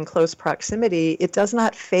out and in close proximity, it does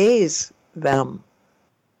not faze them.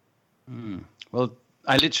 Well,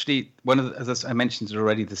 I literally, as I mentioned it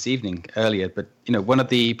already earlier, but one of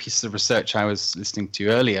the pieces of research I was listening to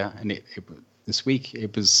earlier, and this week, I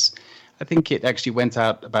think it actually went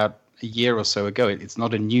out about a year or so ago. It's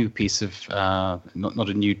not a new piece of, not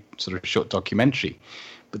a new sort of short documentary,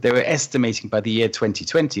 but they were estimating by the year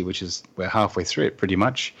 2020, which is we're halfway through it pretty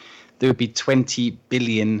much, there would be 20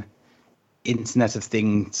 billion Internet of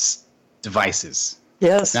Things devices.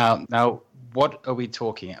 Yes. Now, what are we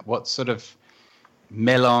talking about? What sort of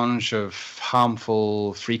melange of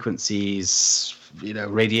harmful frequencies,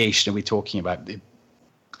 radiation are we talking about?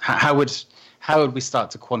 How would we start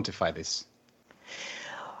to quantify this?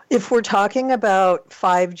 If we're talking about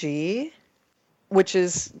 5G, which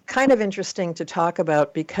is kind of interesting to talk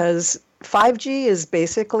about because 5G is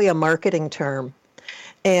basically a marketing term,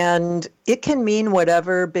 and it can mean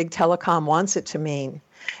whatever big telecom wants it to mean.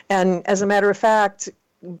 And as a matter of fact,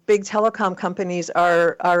 big telecom companies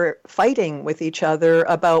are fighting with each other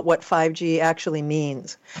about what 5G actually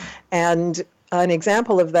means. And an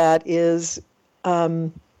example of that is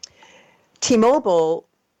T-Mobile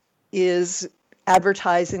is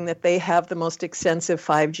advertising that they have the most extensive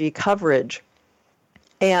 5G coverage.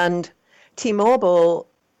 And T-Mobile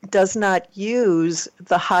does not use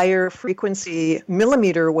the higher frequency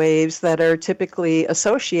millimeter waves that are typically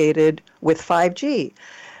associated with 5G.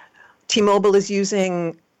 T-Mobile is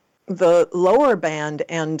using the lower band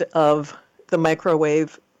end of the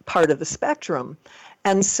microwave part of the spectrum.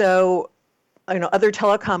 And so, other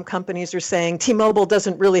telecom companies are saying T-Mobile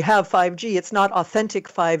doesn't really have 5G. It's not authentic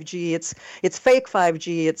 5G. It's fake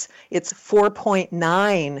 5G. It's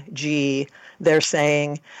 4.9G, they're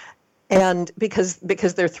saying. And because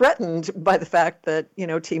they're threatened by the fact that,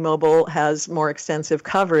 T-Mobile has more extensive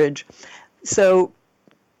coverage. So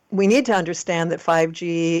we need to understand that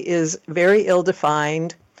 5G is very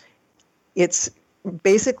ill-defined. It's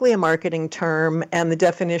basically a marketing term, and the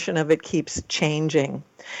definition of it keeps changing.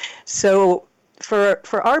 So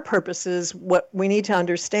for our purposes, what we need to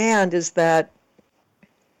understand is that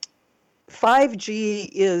 5G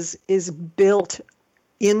is built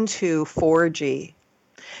into 4G.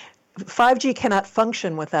 5G cannot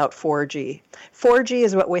function without 4G. 4G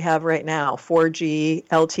is what we have right now, 4G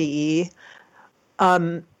LTE.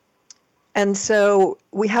 And so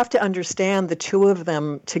we have to understand the two of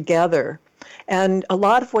them together. And a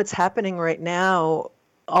lot of what's happening right now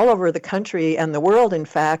all over the country and the world, in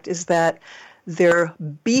fact, is that they're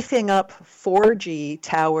beefing up 4G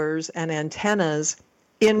towers and antennas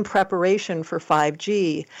in preparation for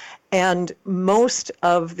 5G. And most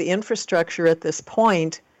of the infrastructure at this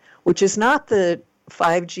point, which is not the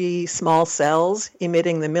 5G small cells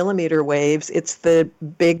emitting the millimeter waves, it's the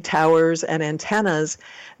big towers and antennas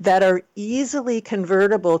that are easily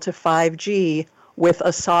convertible to 5G with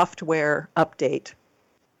a software update.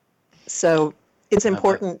 So it's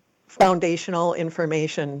important foundational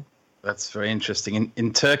information. That's very interesting.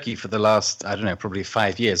 In Turkey for the last, I don't know, probably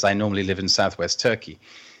 5 years, I normally live in southwest Turkey,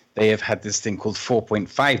 they have had this thing called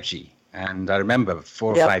 4.5G. And I remember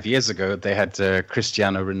 4 or 5 years ago, they had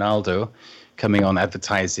Cristiano Ronaldo coming on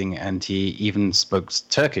advertising, and he even spoke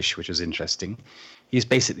Turkish, which was interesting. He's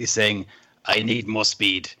basically saying, I need more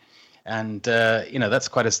speed. And, that's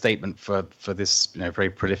quite a statement for this very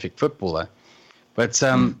prolific footballer. But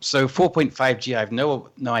so 4.5G, I have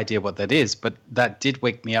no idea what that is, but that did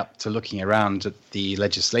wake me up to looking around at the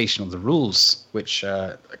legislation or the rules, which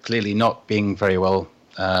are clearly not being very well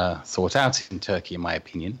thought out in Turkey, in my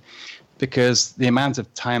opinion, because the amount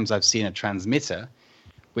of times I've seen a transmitter,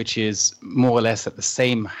 which is more or less at the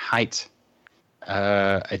same height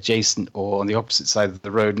adjacent or on the opposite side of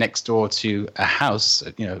the road next door to a house,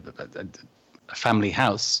 a family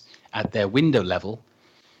house at their window level,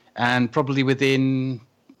 and probably within,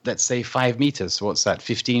 let's say, 5 meters. What's that,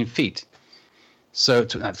 15 feet? So,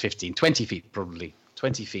 not 15, 20 feet probably.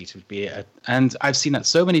 20 feet would be and I've seen that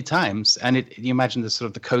so many times. And you imagine the sort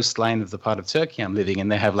of the coastline of the part of Turkey I'm living in.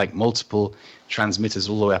 They have like multiple transmitters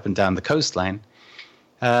all the way up and down the coastline.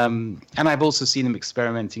 And I've also seen them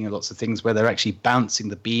experimenting in lots of things where they're actually bouncing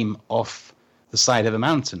the beam off the side of a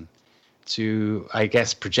mountain to, I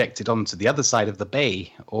guess, project it onto the other side of the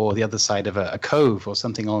bay or the other side of a cove or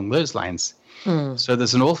something along those lines. So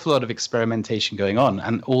there's an awful lot of experimentation going on,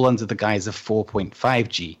 and all under the guise of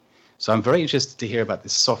 4.5G. So I'm very interested to hear about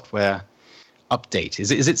this software update.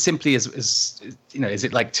 Is it simply is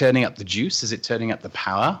it like turning up the juice? Is it turning up the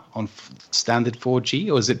power on standard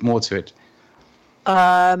 4G, or is it more to it?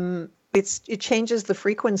 It changes the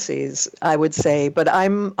frequencies, I would say, but I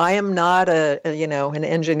am not an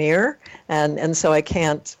engineer, and so I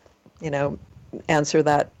can't answer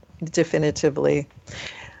that definitively.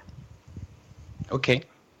 Okay.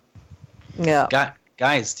 Yeah.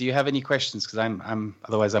 Guys, do you have any questions? Because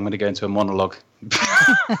otherwise I'm going to go into a monologue.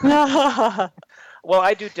 Well,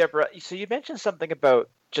 I do, Deborah. So you mentioned something about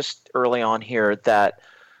just early on here that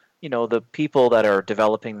the people that are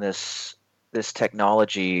developing this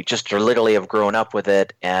technology just literally have grown up with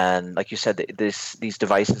it, and like you said, these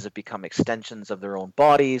devices have become extensions of their own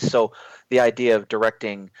bodies. So the idea of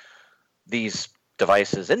directing these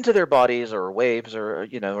devices into their bodies or waves or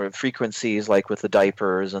or frequencies like with the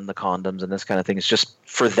diapers and the condoms and this kind of thing is just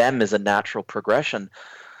for them is a natural progression.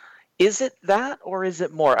 Is it that, or is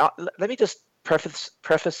it more? Let me just preface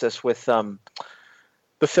this with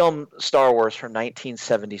the film Star Wars from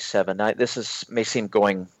 1977. Now, may seem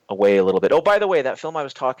going away a little bit. Oh, by the way, that film I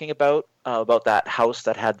was talking about that house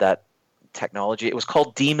that had that technology, it was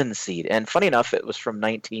called Demon Seed. And funny enough, it was from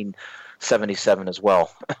 1977 as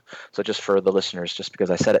well. So just for the listeners, just because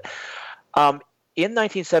I said it. In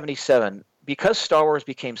 1977, because Star Wars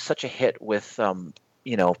became such a hit with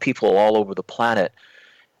people all over the planet,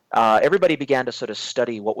 everybody began to sort of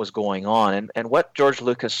study what was going on. And what George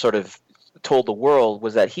Lucas sort of told the world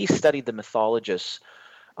was that he studied the mythologist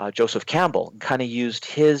Joseph Campbell and kind of used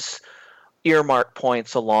his earmark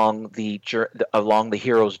points along the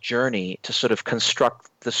hero's journey to sort of construct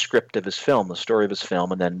the script of his film, the story of his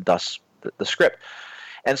film, and then thus the script.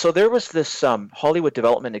 And so there was this Hollywood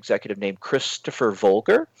development executive named Christopher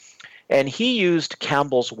Vogler, and he used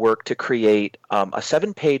Campbell's work to create a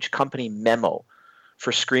 7-page company memo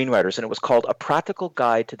for screenwriters, and it was called A Practical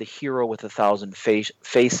Guide to the Hero with 1,000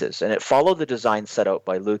 Faces, and it followed the design set out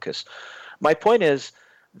by Lucas. My point is,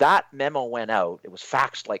 that memo went out. It was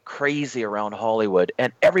faxed like crazy around Hollywood,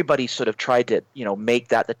 and everybody sort of tried to, make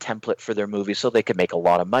that the template for their movie so they could make a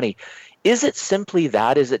lot of money. Is it simply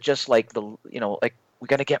that? Is it just like like we're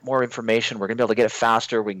going to get more information, we're going to be able to get it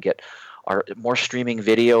faster, we can get our more streaming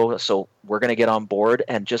video, so we're going to get on board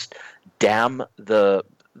and just damn the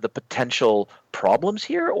potential problems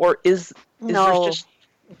here? Or is no, there just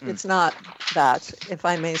it's not that, if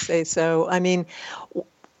I may say so. I mean,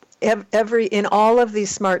 in all of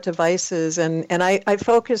these smart devices, and I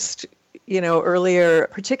focused earlier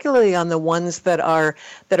particularly on the ones that are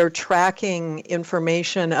tracking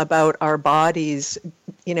information about our bodies,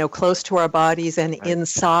 close to our bodies and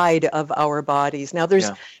inside of our bodies. Now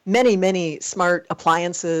there's many smart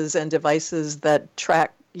appliances and devices that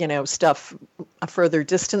track stuff a further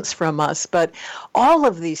distance from us. But all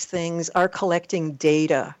of these things are collecting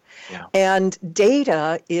data. Yeah. And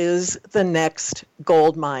data is the next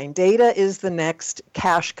gold mine. Data is the next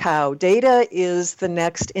cash cow. Data is the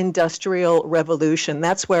next industrial revolution.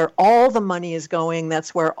 That's where all the money is going.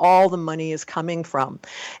 That's where all the money is coming from.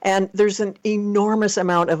 And there's an enormous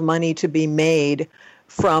amount of money to be made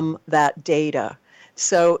from that data.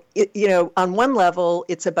 So, on one level,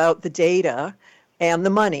 it's about the data and the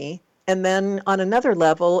money. And then on another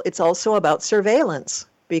level, it's also about surveillance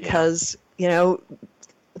because,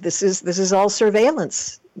 this is all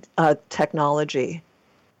surveillance technology.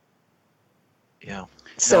 Yeah.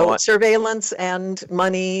 So surveillance and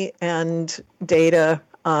money and data,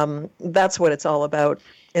 that's what it's all about,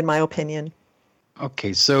 in my opinion.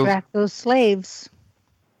 Okay, so... Track those slaves.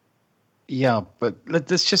 Yeah, but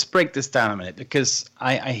let's just break this down a minute, because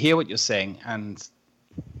I hear what you're saying, and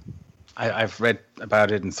I've read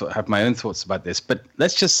about it and have my own thoughts about this. But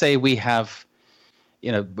let's just say we have,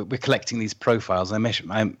 we're collecting these profiles. I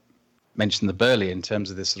mentioned the Burley in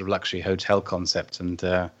terms of this sort of luxury hotel concept, and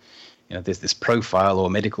there's this profile or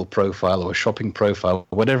medical profile or a shopping profile,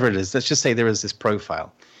 whatever it is. Let's just say there is this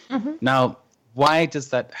profile. Mm-hmm. Now, why does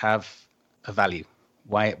that have a value?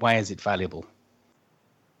 Why is it valuable?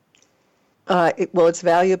 It's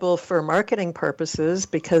valuable for marketing purposes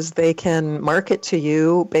because they can market to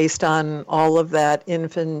you based on all of that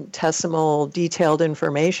infinitesimal detailed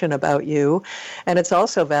information about you. And it's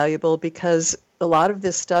also valuable because a lot of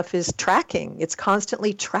this stuff is tracking. It's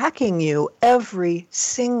constantly tracking you. Every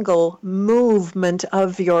single movement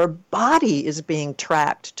of your body is being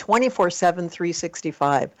tracked 24/7,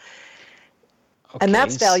 365. Okay. And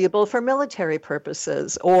that's valuable for military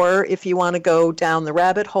purposes. Or if you want to go down the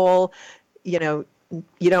rabbit hole, you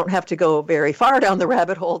don't have to go very far down the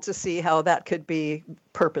rabbit hole to see how that could be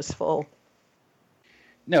purposeful.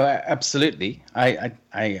 No, absolutely. I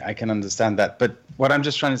can understand that. But what I'm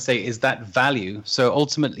just trying to say is that value. So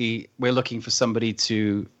ultimately, we're looking for somebody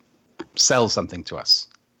to sell something to us.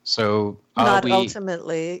 So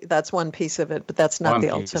ultimately, that's one piece of it, but that's not the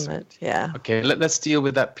ultimate. Yeah. Okay, let's deal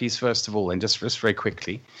with that piece first of all, and just very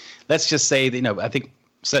quickly. Let's just say that, I think,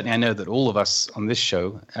 certainly I know that all of us on this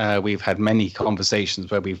show, we've had many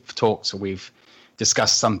conversations where we've talked or we've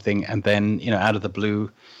discussed something, and then, out of the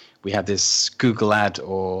blue, we have this Google ad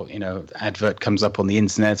or, advert comes up on the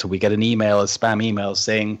internet, or we get a spam email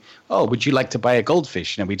saying, oh, would you like to buy a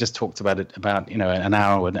goldfish? We just talked about it an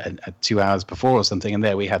hour and 2 hours before or something. And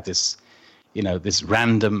there we have this, this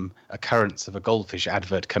random occurrence of a goldfish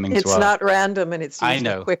advert coming to us. It's not random, and it's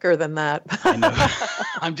usually quicker than that. I know.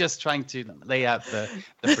 I'm just trying to lay out the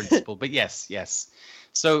principle. But yes.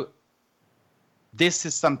 So this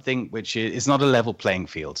is something which is not a level playing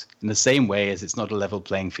field in the same way as it's not a level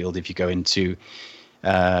playing field if you go into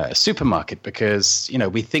a supermarket, because,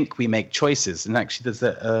 we think we make choices. And actually, there's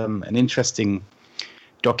an interesting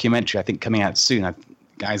documentary, I think, coming out soon.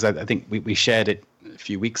 Guys, I think we shared it a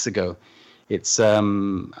few weeks ago. It's,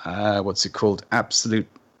 what's it called? Absolute...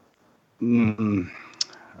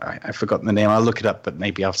 I've forgotten the name. I'll look it up, but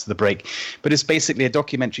maybe after the break. But it's basically a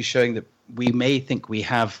documentary showing that we may think we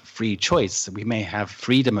have free choice, we may have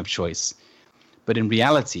freedom of choice, but in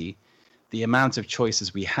reality, the amount of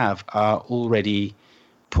choices we have are already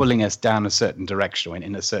pulling us down a certain direction or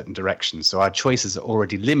in a certain direction. So our choices are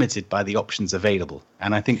already limited by the options available.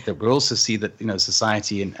 And I think that we'll also see that,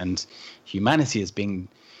 society and humanity is being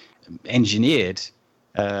engineered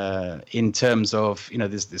in terms of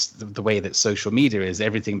the way that social media is.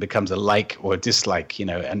 Everything becomes a like or a dislike,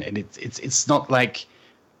 and it's not like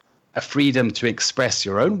a freedom to express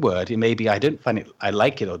your own word. It maybe I don't find it, I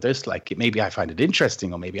like it or dislike it. Maybe I find it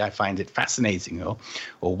interesting, or maybe I find it fascinating or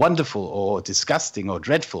wonderful or disgusting or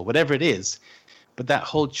dreadful, whatever it is. But that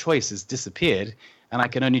whole choice has disappeared, and I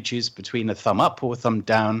can only choose between a thumb up or a thumb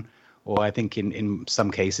down. Or I think in some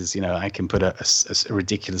cases, I can put a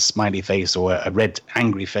ridiculous smiley face or a red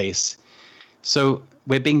angry face. So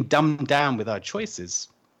we're being dumbed down with our choices.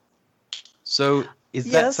 So is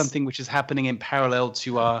that something which is happening in parallel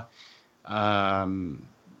to our,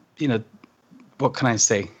 what can I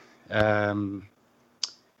say? Our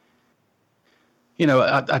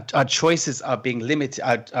choices are being limited.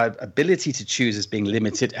 Our ability to choose is being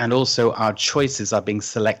limited, and also our choices are being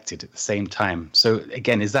selected at the same time. So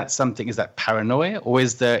again, is that paranoia, or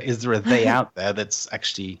is there a they out there that's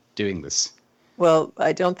actually doing this? Well,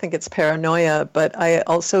 I don't think it's paranoia, but I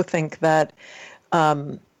also think that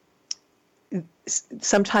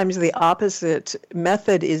sometimes the opposite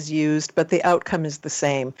method is used, but the outcome is the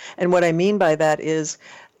same. And what I mean by that is,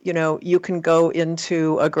 you can go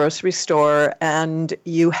into a grocery store and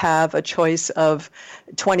you have a choice of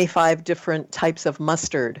 25 different types of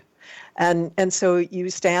mustard. And so you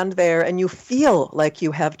stand there and you feel like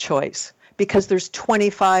you have choice because there's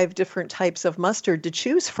 25 different types of mustard to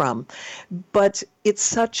choose from. But it's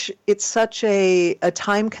such a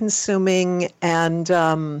time-consuming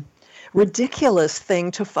and ridiculous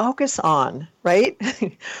thing to focus on, right?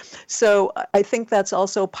 So I think that's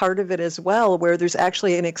also part of it as well, where there's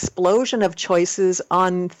actually an explosion of choices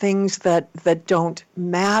on things that don't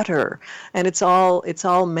matter, and it's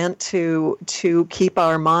all meant to keep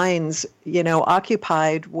our minds,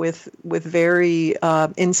 occupied with very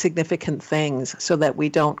insignificant things, so that we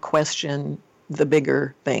don't question the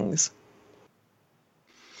bigger things.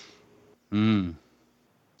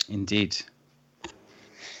 Indeed.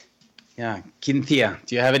 Yeah, Cynthia,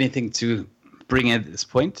 do you have anything to bring in at this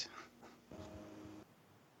point?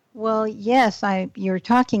 Well, yes, you're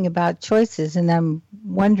talking about choices, and I'm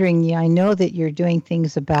wondering, I know that you're doing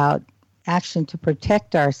things about action to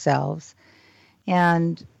protect ourselves,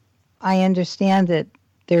 and I understand that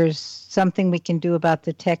there's something we can do about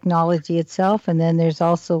the technology itself, and then there's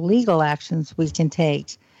also legal actions we can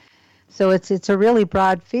take. So it's a really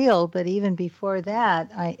broad field, but even before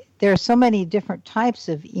that, there are so many different types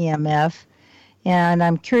of EMF, and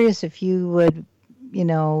I'm curious if you would,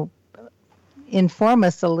 inform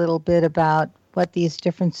us a little bit about what these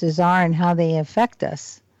differences are and how they affect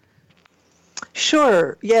us.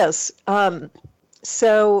 Sure. Yes.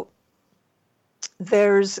 So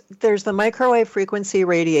there's the microwave frequency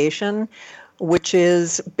radiation, which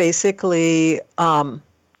is basically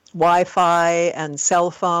Wi-Fi and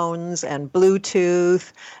cell phones and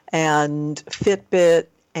Bluetooth and Fitbit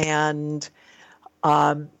and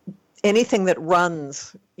anything that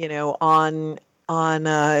runs, on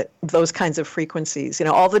those kinds of frequencies.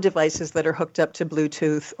 All the devices that are hooked up to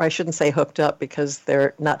Bluetooth, or I shouldn't say hooked up because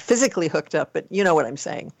they're not physically hooked up, but you know what I'm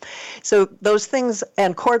saying. So those things,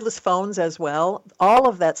 and cordless phones as well, all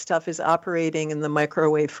of that stuff is operating in the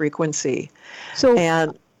microwave frequency. So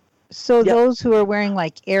yep. Those who are wearing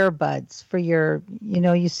like earbuds for your,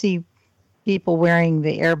 you see people wearing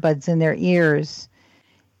the earbuds in their ears.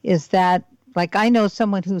 Is that, like, I know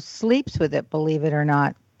someone who sleeps with it, believe it or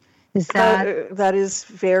not. Is that is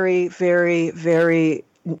very, very, very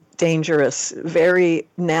dangerous, very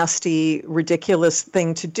nasty, ridiculous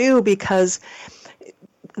thing to do, because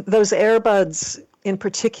those earbuds in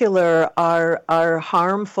particular are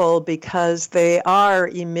harmful because they are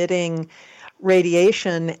emitting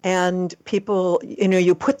radiation, and people,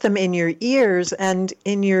 you put them in your ears, and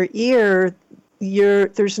in your ear,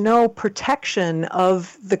 there's no protection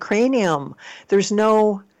of the cranium.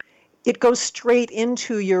 It goes straight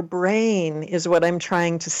into your brain, is what I'm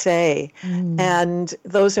trying to say. And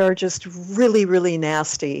those are just really, really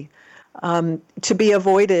nasty, to be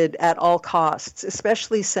avoided at all costs,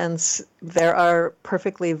 especially since there are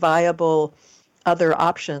perfectly viable other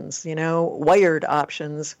options, wired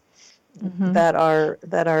options that are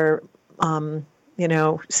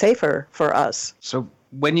safer for us. So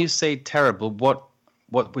when you say terrible, what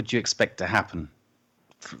would you expect to happen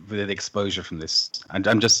with the exposure from this? And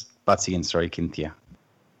I'm just butting in, sorry, Cynthia.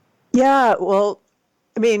 Yeah, well,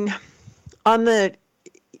 I mean,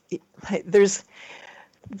 there's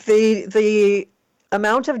the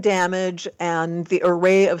amount of damage and the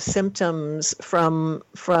array of symptoms from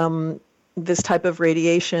this type of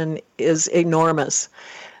radiation is enormous.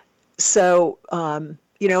 So,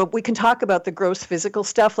 we can talk about the gross physical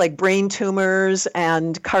stuff like brain tumors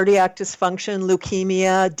and cardiac dysfunction,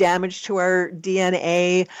 leukemia, damage to our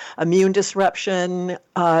DNA, immune disruption,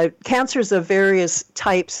 cancers of various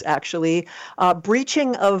types, actually,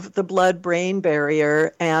 breaching of the blood-brain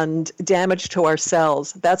barrier, and damage to our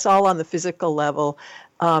cells. That's all on the physical level.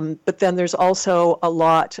 But then there's also a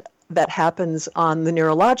lot that happens on the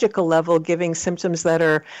neurological level, giving symptoms that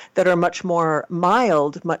are much more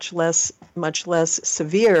mild, much less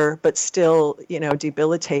severe, but still,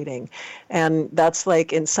 debilitating. And that's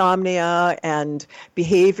like insomnia and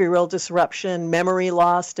behavioral disruption, memory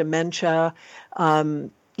loss, dementia,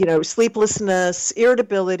 sleeplessness,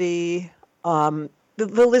 irritability. The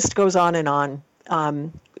list goes on and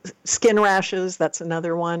on. Skin rashes, that's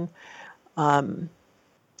another one.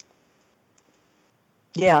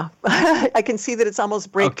 Yeah, I can see that it's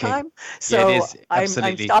almost break time. So yeah, I'm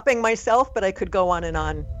stopping myself, but I could go on and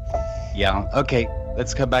on. Yeah, okay.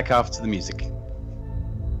 Let's come back after the music.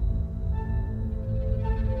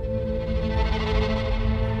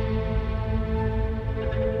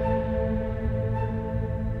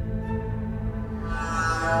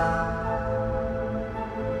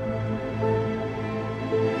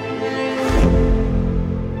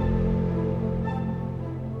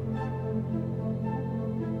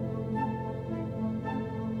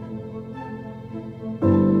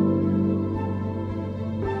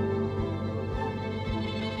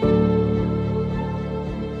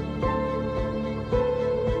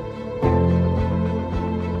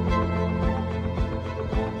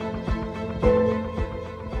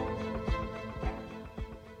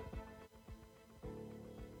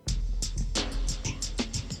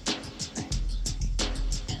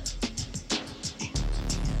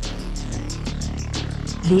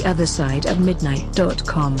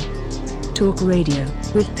 theothersideofmidnight.com. Talk radio,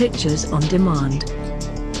 with pictures on demand.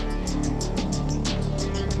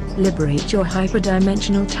 Liberate your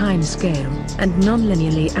hyperdimensional time scale and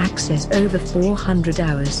non-linearly access over 400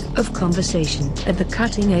 hours of conversation at the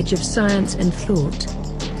cutting edge of science and thought.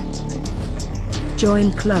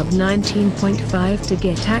 Join Club 19.5 to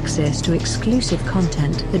get access to exclusive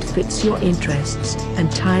content that fits your interests and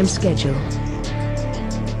time schedule.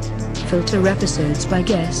 Filter episodes by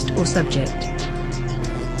guest or subject.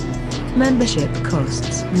 Membership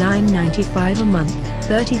costs $9.95 a month,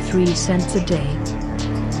 33 cents a day.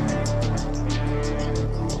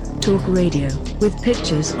 Talk radio, with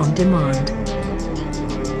pictures on demand.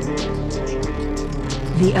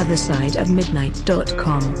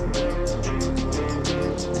 theothersideofmidnight.com.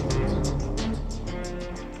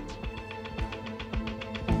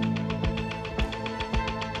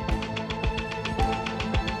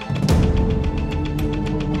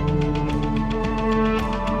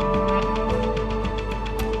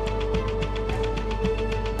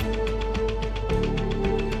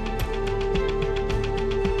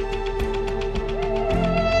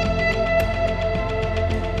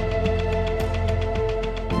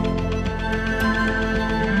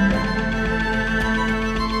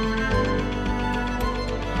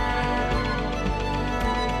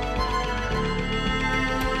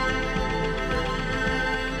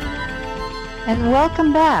 And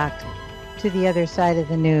welcome back to The Other Side of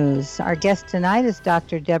the News. Our guest tonight is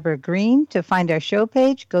Dr. Debra Greene. To find our show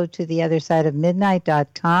page, go to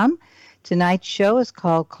theothersideofmidnight.com. Tonight's show is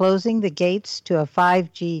called Closing the Gates to a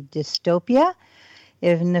 5G Dystopia.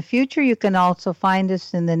 In the future, you can also find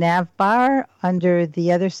us in the nav bar under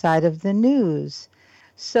The Other Side of the News.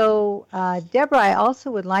 So, Debra, I also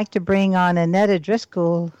would like to bring on Annetta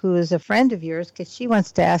Driscoll, who is a friend of yours, because she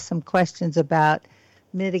wants to ask some questions about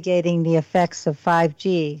mitigating the effects of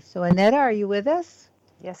 5G. So, Annetta, are you with us?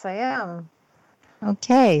 Yes, I am.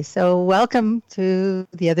 Okay, so welcome to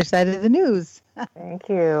The Other Side of the News. Thank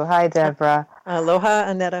you. Hi, Debra. Aloha,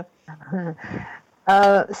 Annetta.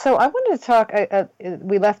 So I wanted to talk,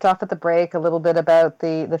 we left off at the break a little bit about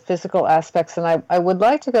the physical aspects, and I would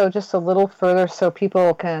like to go just a little further so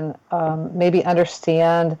people can maybe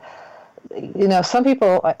understand. You know, some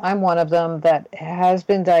people, I'm one of them, that has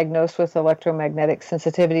been diagnosed with electromagnetic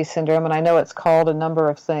sensitivity syndrome, and I know it's called a number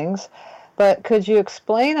of things, but could you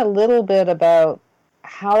explain a little bit about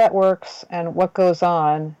how that works and what goes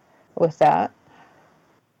on with that?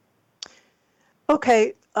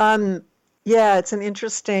 Okay. Yeah, it's an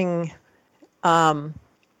interesting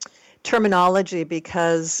terminology,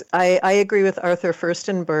 because I agree with Arthur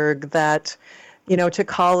Furstenberg that, you know, to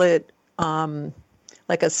call it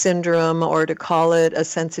like a syndrome or to call it a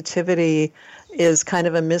sensitivity is kind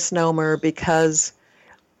of a misnomer, because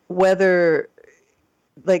whether,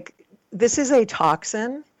 like, this is a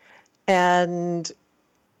toxin, and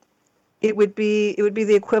it would be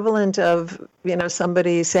the equivalent of, you know,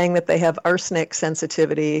 somebody saying that they have arsenic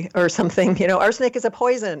sensitivity or something. You know, arsenic is a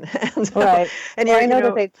poison. And so, right. And well, I know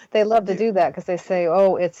that they love to do that, because they say,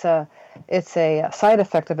 oh, it's a side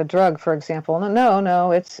effect of a drug, for example.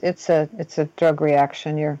 No, it's a drug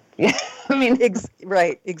reaction. I mean,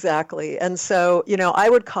 right, exactly. And so, you know,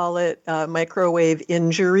 I would call it microwave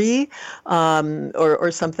injury,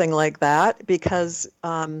 or something like that, because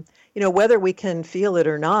you know, whether we can feel it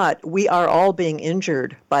or not, we are all being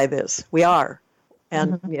injured by this. We are.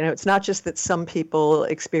 And, you know, it's not just that some people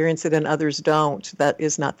experience it and others don't. That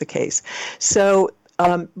is not the case. So,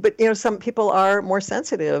 but, you know, some people are more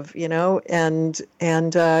sensitive, you know, and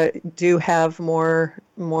do have more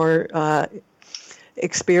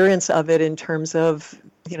experience of it in terms of,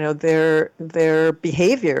 you know, their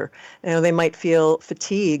behavior. You know, they might feel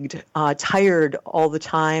fatigued, tired all the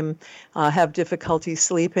time, have difficulty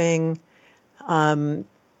sleeping,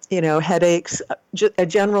 you know, headaches, a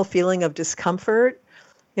general feeling of discomfort,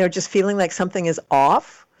 you know, just feeling like something is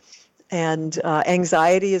off. And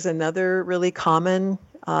anxiety is another really common,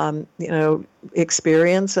 you know,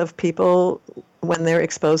 experience of people when they're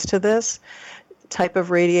exposed to this type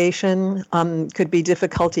of radiation. Could be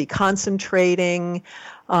difficulty concentrating.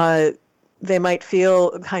 They might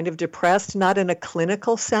feel kind of depressed, not in a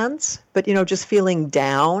clinical sense, but, you know, just feeling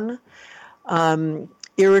down,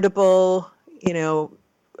 irritable, you know,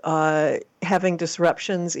 having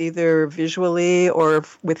disruptions either visually or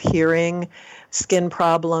with hearing, skin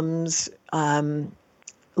problems,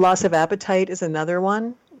 loss of appetite is another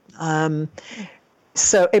one.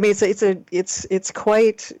 So I mean, it's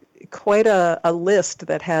quite a list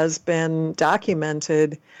that has been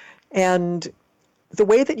documented, and the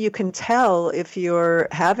way that you can tell if you're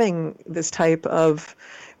having this type of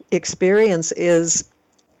experience is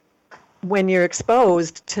when you're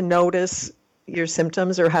exposed, to notice your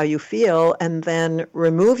symptoms or how you feel, and then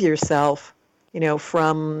remove yourself,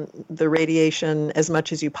 from the radiation as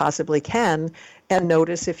much as you possibly can, and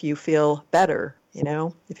notice if you feel better,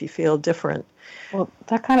 if you feel different. Well,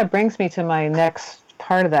 that kind of brings me to my next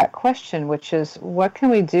part of that question, which is what can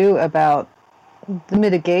we do about the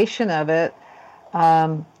mitigation of it,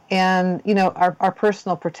 and our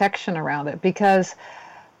personal protection around it? Because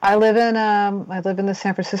I live in the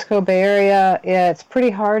San Francisco Bay Area. It's pretty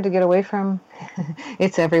hard to get away from.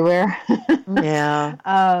 It's everywhere. Yeah.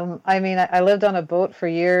 I lived on a boat for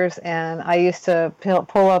years, and I used to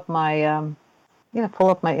pull up my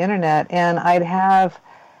internet, and I'd have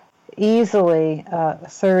easily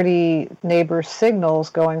 30 neighbor signals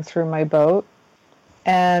going through my boat.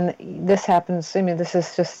 And this happens, this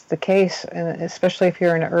is just the case, and especially if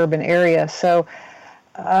you're in an urban area. So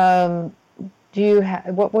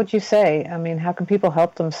what would you say? How can people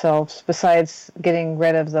help themselves besides getting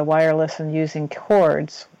rid of the wireless and using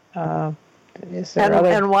cords? Is there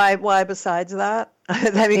and why besides that?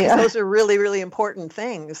 Because those are really, really important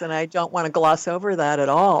things, and I don't want to gloss over that at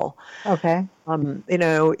all. Okay.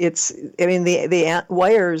 The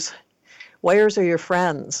wires are your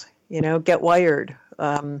friends. Get wired.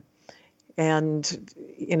 And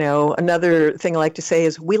another thing I like to say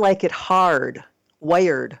is we like it hard,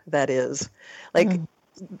 wired. That is,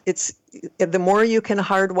 it's the more you can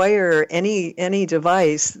hardwire any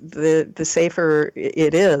device, the safer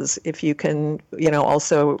it is. If you can,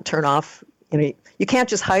 also turn off. You can't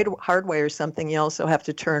just hardwire something. You also have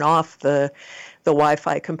to turn off the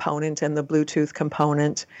Wi-Fi component and the Bluetooth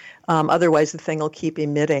component. Otherwise, the thing will keep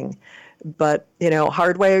emitting. But,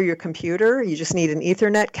 hardwire your computer. You just need an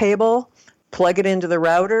Ethernet cable, plug it into the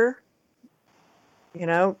router.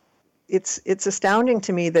 It's astounding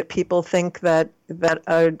to me that people think that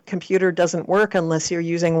a computer doesn't work unless you're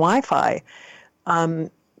using Wi-Fi.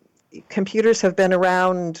 Computers have been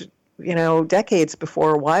around, decades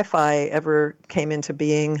before Wi-Fi ever came into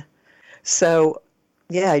being. So,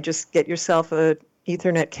 just get yourself a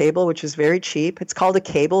Ethernet cable, which is very cheap. It's called a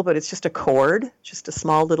cable, but it's just a cord, just a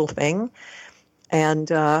small little thing. And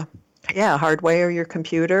hardwire your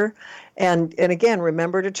computer. And again,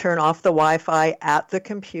 remember to turn off the Wi-Fi at the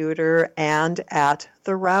computer and at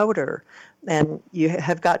the router. And you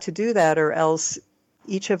have got to do that, or else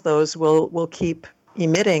each of those will keep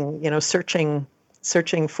emitting, searching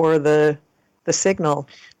for the signal.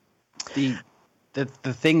 The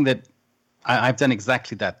thing that I've done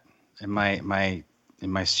exactly that in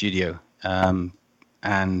my studio, and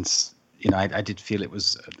I did feel it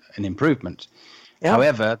was an improvement. Yeah.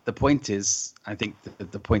 However, the point is, I think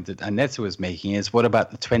the point that Annette was making is, what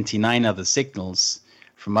about the 29 other signals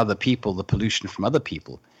from other people, the pollution from other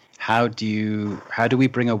people? How do we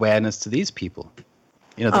bring awareness to these people?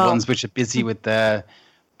 The ones which are busy with their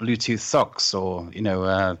Bluetooth socks or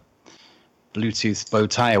Bluetooth bow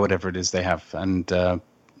tie or whatever it is they have, and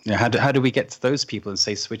how do we get to those people and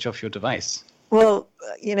say, switch off your device? Well,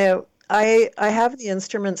 I have the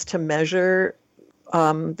instruments to measure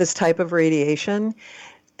this type of radiation,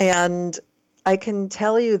 and I can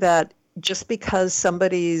tell you that just because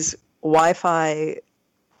somebody's Wi-Fi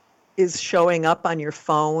is showing up on your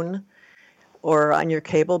phone or on your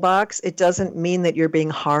cable box, it doesn't mean that you're being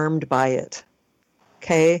harmed by it.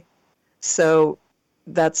 Okay? So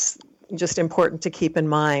that's just important to keep in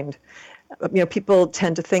mind. People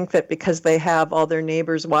tend to think that because they have all their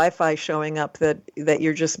neighbors' Wi-Fi showing up that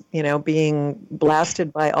you're just, being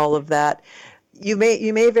blasted by all of that. You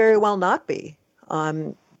may very well not be.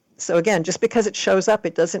 So again, just because it shows up,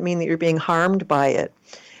 it doesn't mean that you're being harmed by it.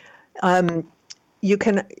 You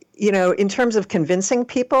can, in terms of convincing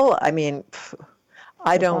people, I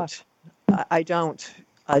don't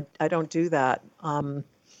do that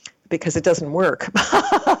because it doesn't work.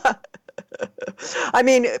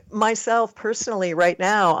 Myself personally, right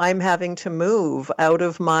now, I'm having to move out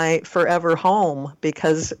of my forever home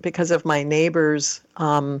because of my neighbor's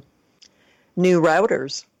new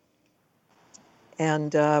routers.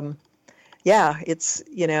 And it's,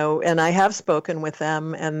 and I have spoken with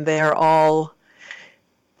them, and they're all,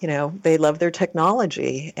 they love their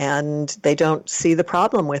technology and they don't see the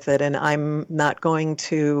problem with it. And I'm not going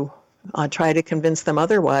to try to convince them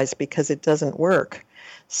otherwise because it doesn't work.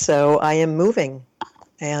 So I am moving.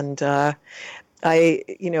 And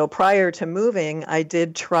prior to moving, I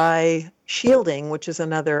did try shielding, which is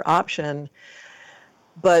another option.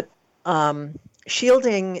 But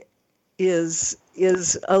shielding is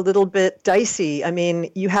a little bit dicey.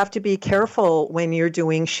 You have to be careful when you're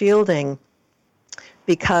doing shielding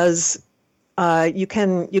because you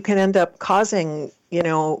can end up causing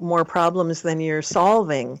more problems than you're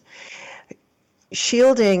solving.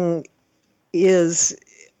 shielding is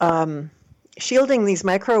shielding these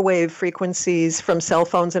microwave frequencies from cell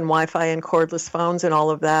phones and Wi-Fi and cordless phones and all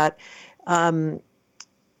of that.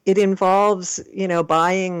 It involves,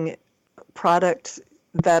 buying products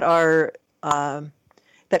that are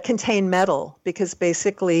that contain metal, because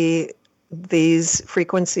basically these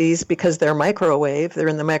frequencies, because they're in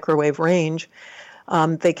the microwave range,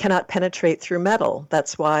 they cannot penetrate through metal.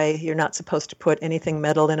 That's why you're not supposed to put anything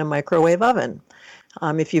metal in a microwave oven.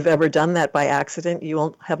 If you've ever done that by accident, you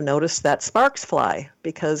will have noticed that sparks fly,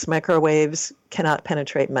 because microwaves cannot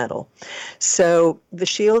penetrate metal. So the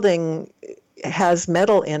shielding has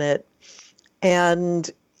metal in it, and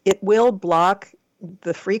it will block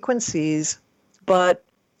the frequencies, but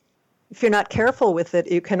if you're not careful with it,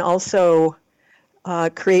 it can also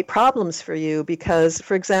create problems for you, because,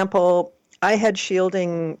 for example, I had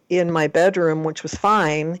shielding in my bedroom, which was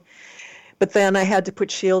fine, but then I had to put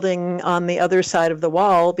shielding on the other side of the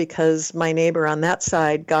wall because my neighbor on that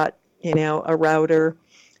side got, a router.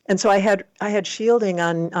 And so I had shielding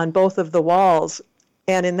on both of the walls.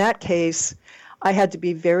 And in that case, I had to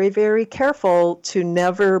be very, very careful to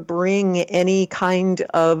never bring any kind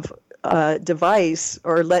of device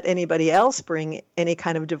or let anybody else bring any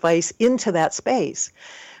kind of device into that space,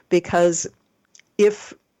 because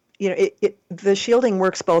if the shielding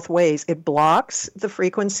works both ways. It blocks the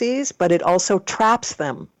frequencies, but it also traps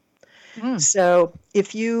them. So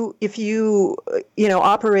if you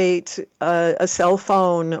operate a cell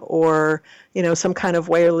phone or some kind of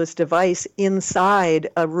wireless device inside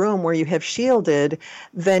a room where you have shielded,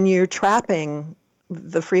 then you're trapping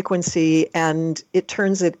the frequency, and it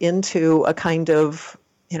turns it into a kind of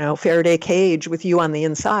Faraday cage with you on the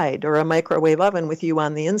inside, or a microwave oven with you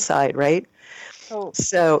on the inside, right?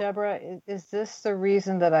 So Debra, is this the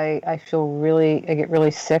reason that I get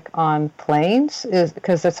really sick on planes? Is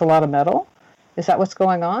because it's a lot of metal? Is that what's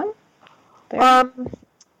going on there?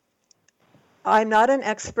 I'm not an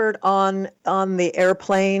expert on the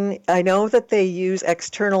airplane. I know that they use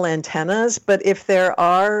external antennas, but if there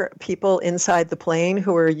are people inside the plane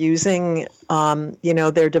who are using,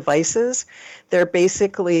 their devices, they're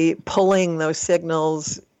basically pulling those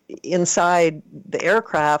signals inside the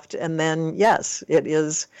aircraft, and then yes, it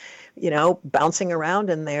is, bouncing around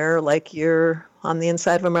in there like you're on the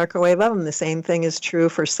inside of a microwave oven. The same thing is true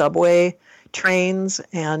for subway, trains,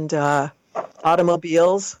 and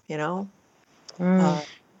automobiles. Same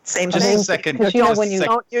thing.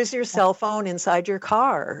 Don't use your cell phone inside your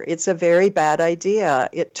car. It's a very bad idea.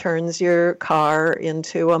 It turns your car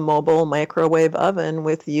into a mobile microwave oven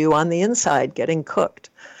with you on the inside getting cooked.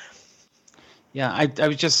 Yeah, I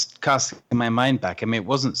was just casting my mind back. I mean, it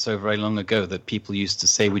wasn't so very long ago that people used to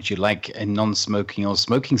say, would you like a non-smoking or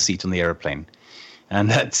smoking seat on the airplane? And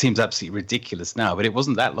that seems absolutely ridiculous now, but it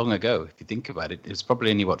wasn't that long ago, if you think about it. It was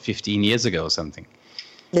probably only, 15 years ago or something.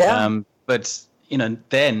 Yeah. But,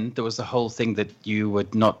 then there was the whole thing that you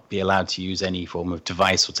would not be allowed to use any form of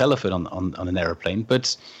device or telephone on an airplane.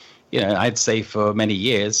 But, I'd say for many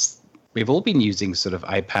years, we've all been using sort of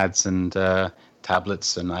iPads and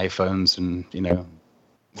tablets and iPhones and,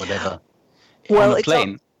 whatever on a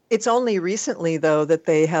plane. It's only recently, though, that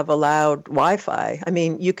they have allowed Wi-Fi. I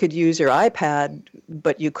mean, you could use your iPad,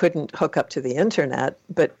 but you couldn't hook up to the internet.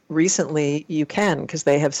 But recently you can, because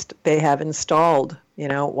they have installed,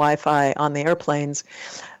 Wi-Fi on the airplanes.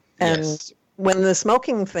 And yes. When the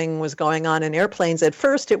smoking thing was going on in airplanes, at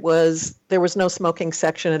first there was no smoking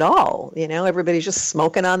section at all. Everybody's just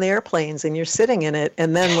smoking on the airplanes, and you're sitting in it.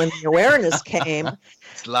 And then when the awareness came,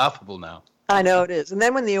 it's laughable now. I know it is. And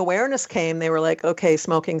then when the awareness came, they were like, okay,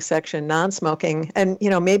 smoking section, non-smoking. And,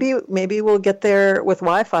 maybe we'll get there with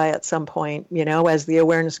Wi-Fi at some point, as the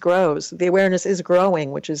awareness grows. The awareness is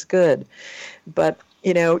growing, which is good. But,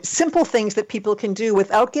 simple things that people can do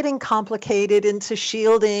without getting complicated into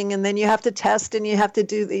shielding. And then you have to test and you have to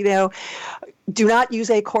do, do not use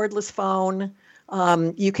a cordless phone.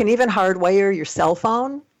 You can even hardwire your cell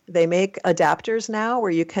phone. They make adapters now where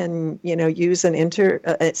you can, use an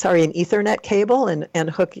Ethernet cable and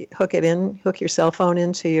hook your cell phone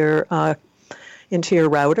into your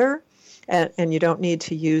router, and you don't need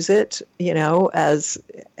to use it, as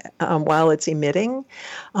while it's emitting.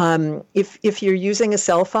 If you're using a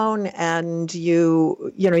cell phone and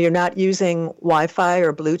you're not using Wi-Fi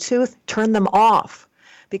or Bluetooth, turn them off,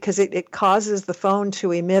 because it causes the phone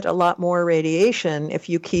to emit a lot more radiation if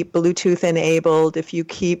you keep Bluetooth enabled, if you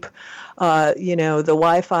keep, the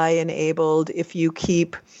Wi-Fi enabled, if you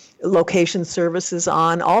keep location services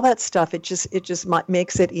on, all that stuff. It just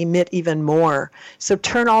makes it emit even more. So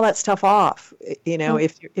turn all that stuff off,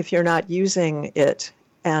 if you're not using it.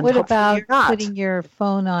 And what hopefully about you're not. putting your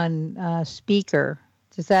phone on speaker?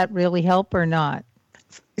 Does that really help or not?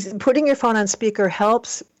 Putting your phone on speaker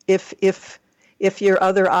helps if your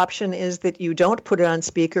other option is that you don't put it on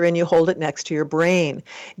speaker and you hold it next to your brain.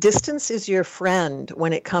 Distance is your friend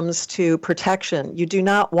when it comes to protection. You do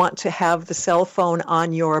not want to have the cell phone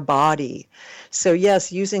on your body. So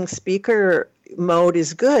yes, using speaker mode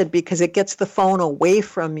is good because it gets the phone away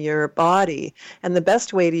from your body. And the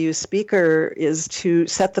best way to use speaker is to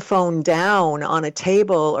set the phone down on a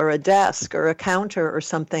table or a desk or a counter or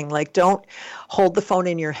something. Like, don't hold the phone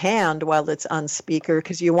in your hand while it's on speaker,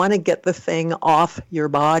 because you want to get the thing off your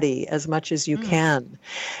body as much as you can.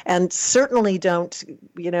 And certainly don't,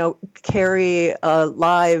 carry a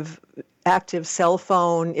live active cell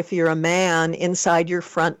phone, if you're a man, inside your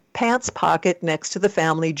front pants pocket next to the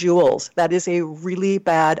family jewels. That is a really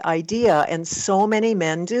bad idea, and so many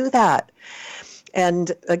men do that.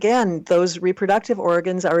 And again, those reproductive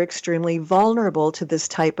organs are extremely vulnerable to this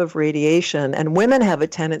type of radiation, and women have a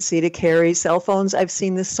tendency to carry cell phones. I've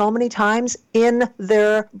seen this so many times in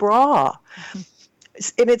their bra.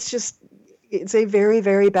 And it's a very,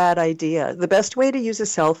 very bad idea. The best way to use a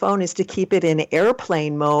cell phone is to keep it in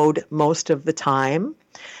airplane mode most of the time.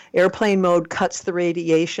 Airplane mode cuts the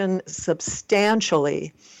radiation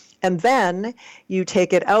substantially. And then you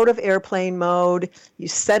take it out of airplane mode, you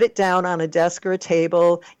set it down on a desk or a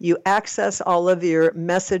table, you access all of your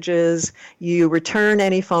messages, you return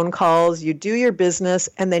any phone calls, you do your business,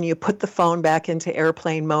 and then you put the phone back into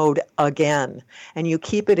airplane mode again. And you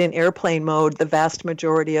keep it in airplane mode the vast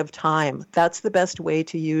majority of time. That's the best way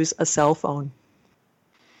to use a cell phone.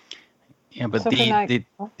 Yeah, but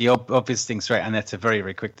the obvious thing, sorry, and that's a very,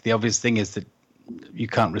 very quick, the obvious thing is that you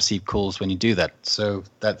can't receive calls when you do that. So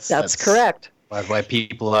that's correct. Why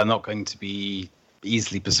people are not going to be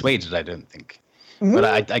easily persuaded, I don't think. But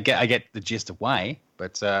I get the gist of why.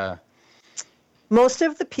 But most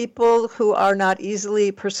of the people who are not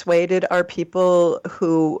easily persuaded are people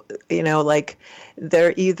who,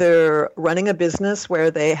 they're either running a business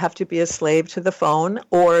where they have to be a slave to the phone,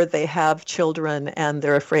 or they have children and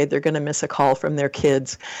they're afraid they're going to miss a call from their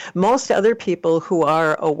kids. Most other people who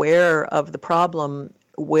are aware of the problem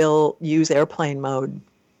will use airplane mode.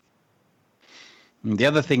 The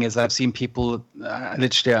other thing is I've seen people,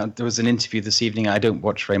 literally, there was an interview this evening. I don't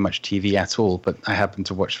watch very much TV at all, but I happened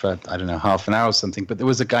to watch for, I don't know, half an hour or something. But there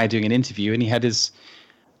was a guy doing an interview, and he had his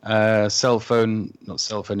his smartphone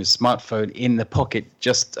in the pocket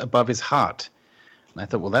just above his heart. And I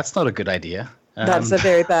thought, well, that's not a good idea. That's a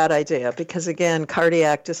very bad idea because, again,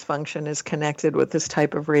 cardiac dysfunction is connected with this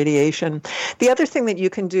type of radiation. The other thing that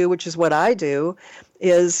you can do, which is what I do,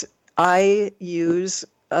 is I use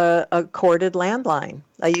a corded landline.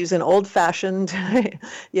 I use an old-fashioned,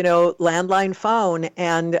 landline phone,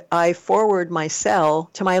 and I forward my cell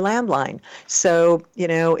to my landline. So,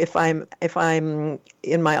 if I'm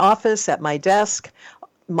in my office at my desk,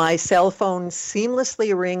 my cell phone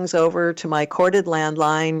seamlessly rings over to my corded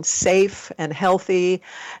landline, safe and healthy,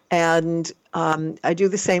 and I do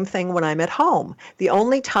the same thing when I'm at home. The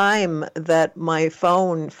only time that my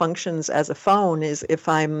phone functions as a phone is if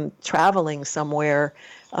I'm traveling somewhere.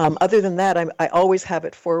 Other than that, I always have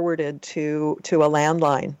it forwarded to a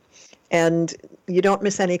landline. And you don't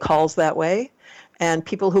miss any calls that way. And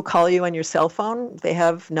people who call you on your cell phone, they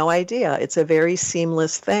have no idea. It's a very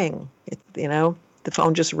seamless thing. The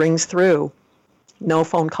phone just rings through. No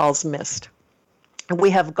phone calls missed. And we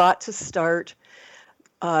have got to start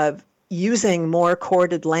using more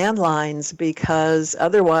corded landlines because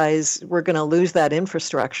otherwise we're going to lose that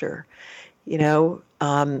infrastructure.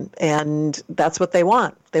 And that's what they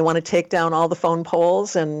want. They want to take down all the phone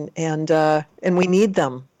poles, and we need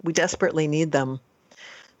them. We desperately need them.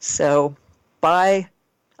 So, get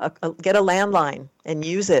a landline and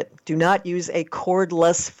use it. Do not use a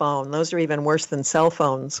cordless phone. Those are even worse than cell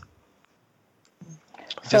phones.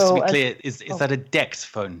 Just to be clear, is that a DECT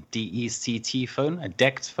phone? DECT phone? A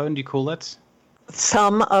DECT phone? Do you call that?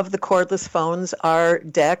 Some of the cordless phones are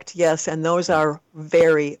DECT, yes, and those are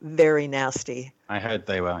very, very nasty. I heard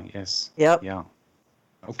they were, yes. Yep. Yeah.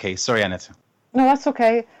 Okay, sorry, Annette. No, that's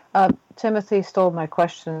okay. Timothy stole my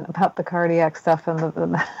question about the cardiac stuff,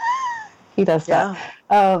 and he does that.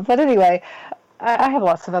 But anyway, I have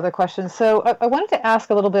lots of other questions. So I wanted to ask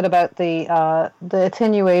a little bit about the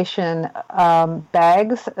attenuation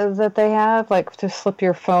bags that they have, like to slip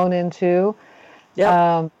your phone into.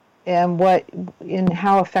 Yeah. And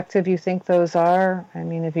how effective you think those are? I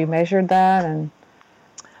mean, have you measured that? And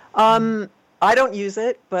I don't use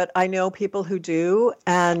it, but I know people who do,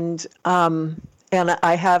 and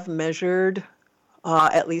I have measured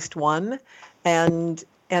at least one, and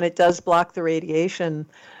and it does block the radiation.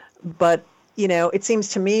 But, it seems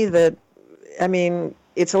to me that,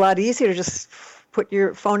 it's a lot easier to just put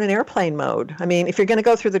your phone in airplane mode. If you're going to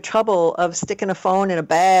go through the trouble of sticking a phone in a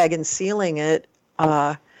bag and sealing it,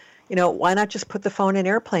 why not just put the phone in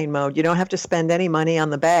airplane mode? You don't have to spend any money on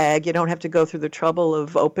the bag. You don't have to go through the trouble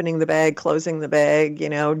of opening the bag, closing the bag,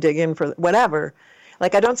 digging for whatever. I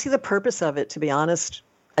don't see the purpose of it, to be honest.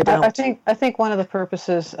 I don't. I think one of the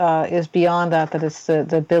purposes is beyond that it's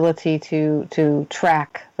the ability to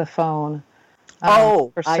track the phone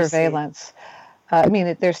for surveillance.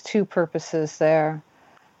 There's two purposes there.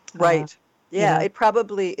 Right. It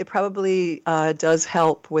probably does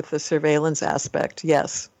help with the surveillance aspect.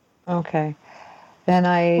 Yes. Okay. Then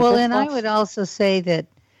I would also say that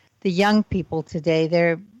the young people today,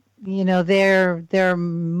 their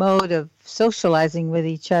mode of socializing with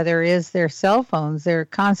each other is their cell phones. Their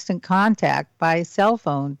constant contact by cell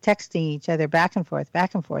phone, texting each other back and forth,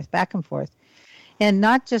 back and forth, back and forth. And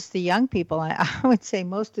not just the young people. I would say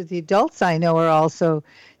most of the adults I know are also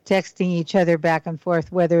texting each other back and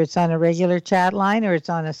forth, whether it's on a regular chat line or it's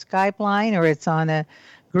on a Skype line or it's on a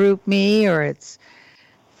group me or it's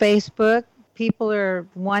Facebook. People are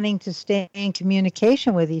wanting to stay in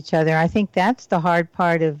communication with each other. I think that's the hard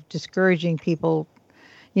part of discouraging people,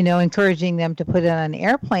 encouraging them to put it on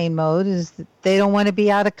airplane mode, is that they don't want to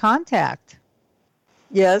be out of contact.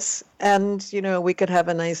 Yes, and we could have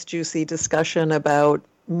a nice juicy discussion about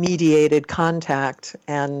mediated contact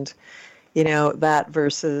and that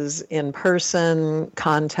versus in-person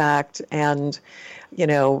contact, and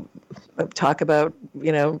talk about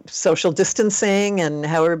social distancing and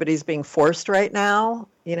how everybody's being forced right now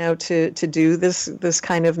to do this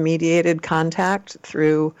kind of mediated contact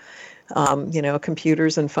through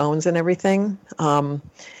computers and phones and everything.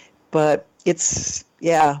 But it's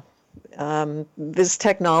this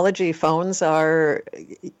technology, phones are,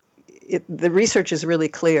 the research is really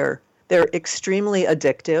clear. They're extremely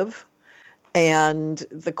addictive, and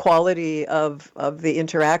the quality of the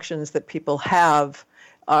interactions that people have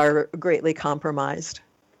are greatly compromised.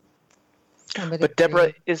 But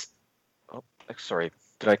Debra sorry,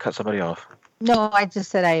 did I cut somebody off? No, I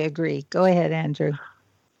just said I agree. Go ahead, Andrew.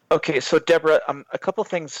 Okay, so Debra, a couple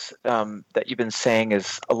things that you've been saying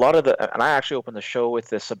is a lot of and I actually opened the show with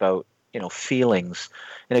this about feelings,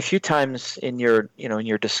 and a few times in your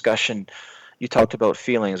discussion, you talked about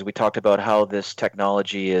feelings. We talked about how this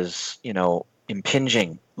technology is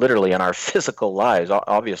impinging literally on our physical lives,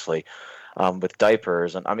 obviously, with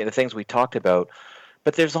diapers and the things we talked about.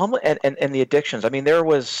 But there's almost and the addictions. There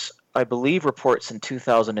was, I believe, reports in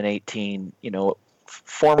 2018.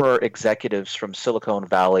 Former executives from Silicon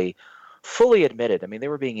Valley fully admitted. They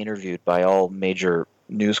were being interviewed by all major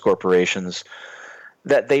news corporations,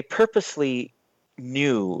 that they purposely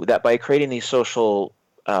knew that by creating these social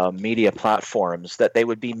media platforms, that they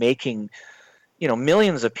would be making,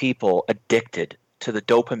 millions of people addicted to the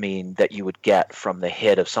dopamine that you would get from the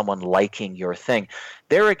hit of someone liking your thing.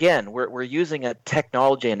 There again, we're using a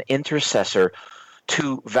technology, an intercessor,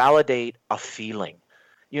 to validate a feeling.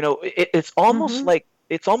 It's almost like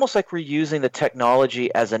we're using the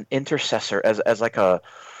technology as an intercessor, as like a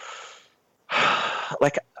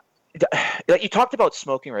like you talked about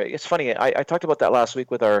smoking, right? It's funny. I talked about that last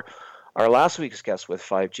week with our last week's guest with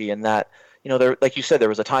 5G, and that there, like you said, there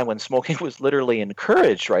was a time when smoking was literally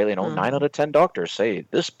encouraged, right? 9 out of 10 doctors say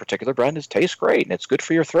this particular brand tastes great and it's good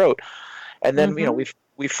for your throat, and then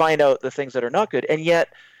we find out the things that are not good, and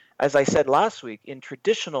yet, as I said last week, in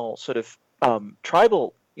traditional sort of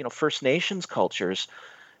tribal, First Nations cultures,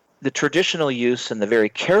 the traditional use and the very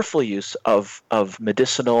careful use of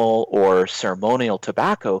medicinal or ceremonial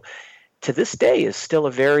tobacco to this day is still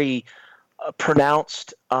a very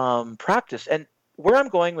pronounced practice. And where I'm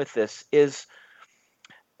going with this is,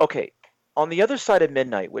 okay, on the other side of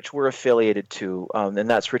midnight, which we're affiliated to, and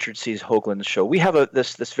that's Richard C. Hoagland's show, we have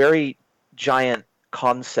this very giant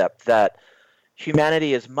concept that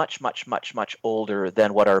humanity is much, much, much, much older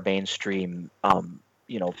than what our mainstream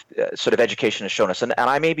sort of education has shown us. And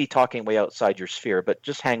I may be talking way outside your sphere, but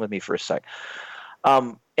just hang with me for a sec.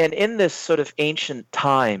 And in this sort of ancient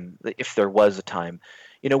time, if there was a time,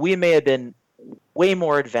 we may have been way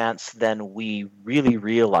more advanced than we really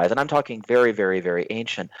realize. And I'm talking very, very, very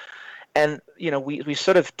ancient. And, we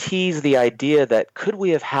sort of tease the idea that could we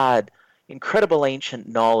have had incredible ancient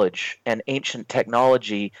knowledge and ancient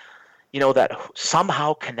technology, that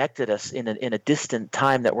somehow connected us in a distant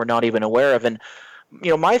time that we're not even aware of. And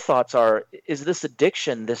my thoughts are, is this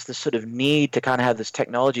addiction, this sort of need to kind of have this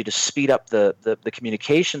technology to speed up the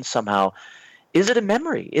communication somehow, is it a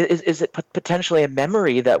memory? Is it potentially a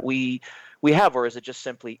memory that we we have, or is it just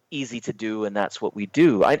simply easy to do and that's what we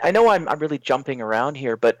do? I know I'm really jumping around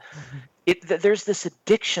here, but there's this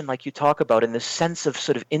addiction, like you talk about, and this sense of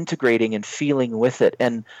sort of integrating and feeling with it,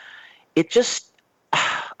 and it just,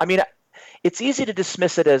 I mean, it's easy to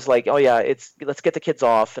dismiss it as like, oh yeah, let's get the kids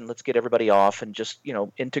off and let's get everybody off and just,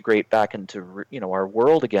 integrate back into, our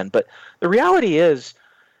world again. But the reality is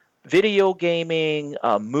video gaming,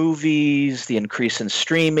 movies, the increase in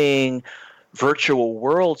streaming, virtual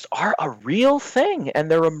worlds are a real thing,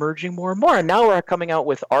 and they're emerging more and more. And now we're coming out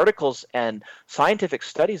with articles and scientific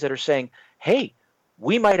studies that are saying, hey,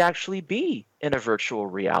 we might actually be in a virtual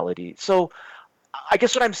reality. So I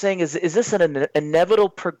guess what I'm saying is this an inevitable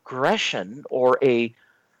progression or a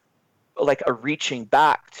reaching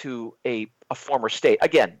back to a former state,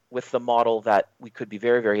 again, with the model that we could be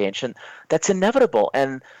very, very ancient? That's inevitable.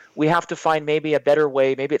 And we have to find maybe a better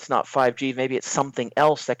way. Maybe it's not 5G. Maybe it's something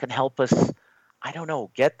else that can help us, I don't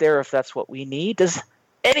know, get there if that's what we need. Does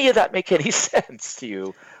any of that make any sense to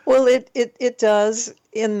you? Well, it does,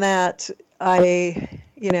 in that I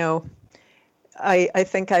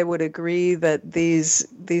think I would agree that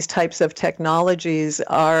these types of technologies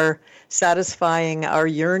are satisfying our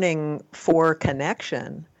yearning for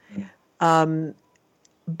connection.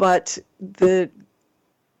 But the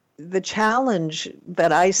challenge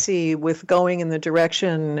that I see with going in the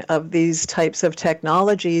direction of these types of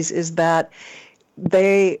technologies is that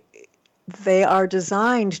they are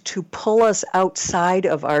designed to pull us outside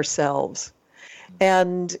of ourselves.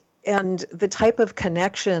 And the type of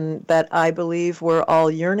connection that I believe we're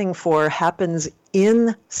all yearning for happens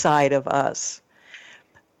inside of us,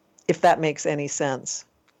 if that makes any sense.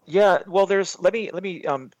 Yeah, well, let me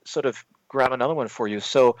sort of grab another one for you.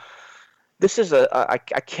 So this is I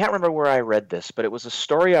can't remember where I read this, but it was a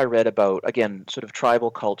story I read about, again, sort of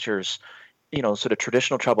tribal cultures, sort of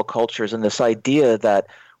traditional tribal cultures, and this idea that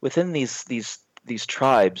within these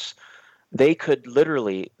tribes, they could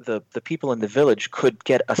literally, the people in the village could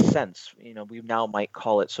get a sense, we now might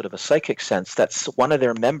call it sort of a psychic sense, that one of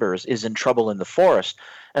their members is in trouble in the forest,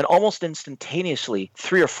 and almost instantaneously,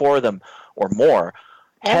 3 or 4 of them or more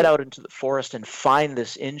head out into the forest and find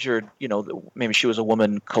this injured, maybe she was a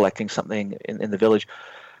woman collecting something in the village,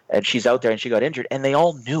 and she's out there and she got injured, and they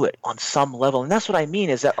all knew it on some level. And that's what I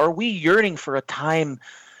mean, is that, are we yearning for a time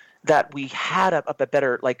that we had a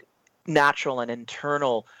better, like, natural and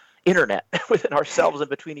internal internet within ourselves and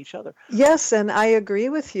between each other? Yes, and I agree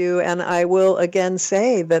with you. And I will again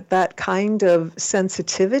say that kind of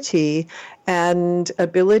sensitivity and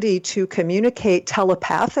ability to communicate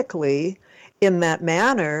telepathically in that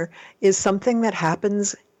manner is something that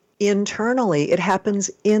happens internally. It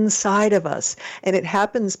happens inside of us. And it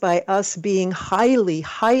happens by us being highly,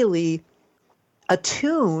 highly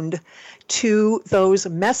attuned to those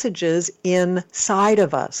messages inside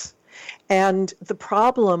of us. And the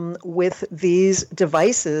problem with these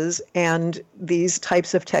devices and these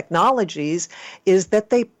types of technologies is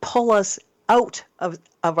that they pull us out of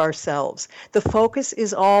ourselves. The focus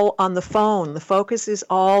is all on the phone. The focus is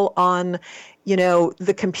all on,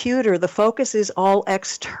 the computer. The focus is all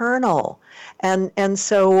external. And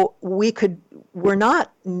so we're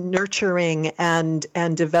not nurturing and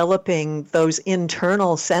developing those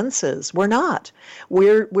internal senses. We're not.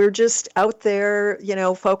 We're just out there,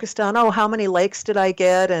 focused on, how many likes did I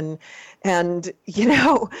get? And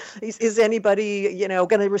is anybody,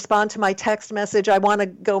 going to respond to my text message? I want to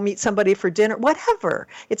go meet somebody for dinner, whatever.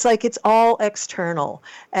 It's like it's all external.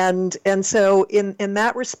 And so in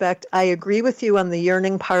that respect, I agree with you on the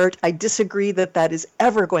yearning part. I disagree that is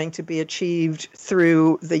ever going to be achieved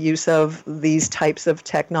through the use of these types of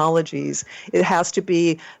technologies. It has to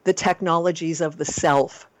be the technologies of the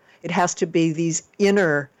self. It has to be these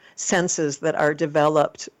inner senses that are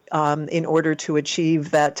developed in order to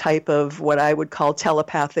achieve that type of what I would call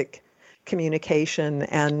telepathic communication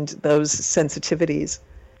and those sensitivities.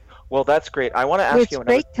 Well, that's great. I want to ask you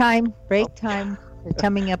another... Break time. We're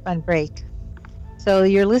coming up on break. So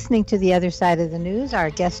you're listening to The Other Side of the News. Our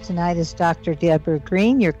guest tonight is Dr. Debra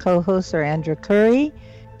Greene. Your co-hosts are Andrew Curry,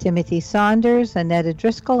 Timothy Saunders, Annetta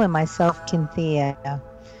Driscoll, and myself, Cynthia.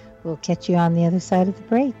 We'll catch you on the other side of the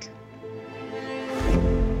break.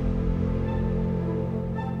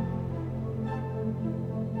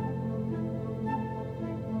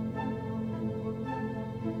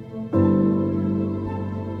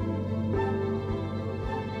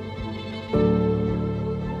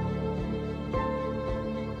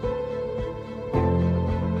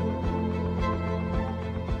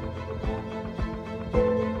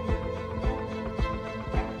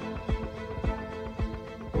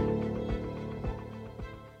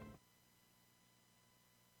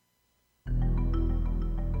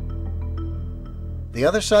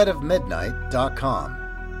 theothersideofmidnight.com.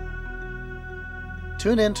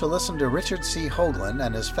 Tune in to listen to Richard C. Hoagland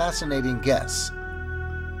and his fascinating guests.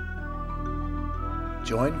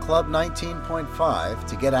 Join Club 19.5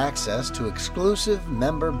 to get access to exclusive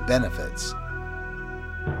member benefits.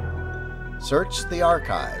 Search the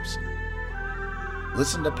archives.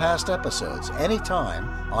 Listen to past episodes anytime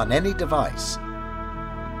on any device.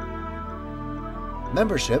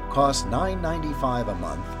 Membership costs $9.95 a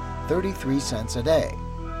month, 33 cents a day.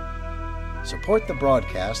 Support the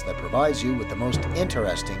broadcast that provides you with the most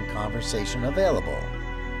interesting conversation available.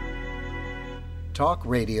 Talk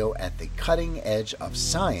radio at the cutting edge of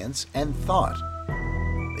science and thought.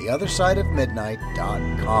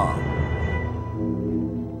 theothersideofmidnight.com.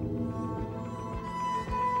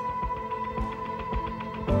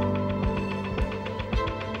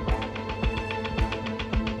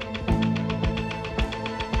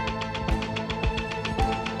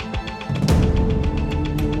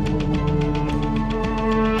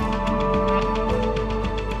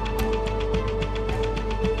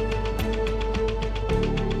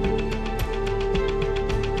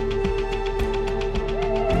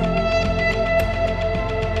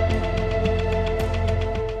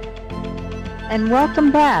 And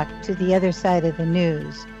welcome back to The Other Side of the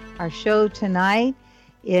News. Our show tonight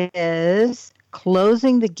is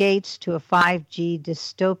Closing the Gates to a 5G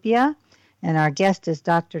Dystopia, and our guest is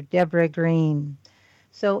Dr. Debra Greene.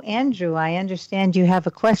 So, Andrew, I understand you have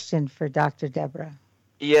a question for Dr. Debra.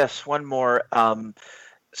 Yes, one more.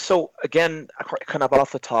 So, again, kind of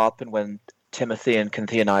off the top, and when Timothy and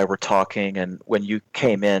Cynthia and I were talking, and when you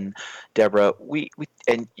came in, Debra, we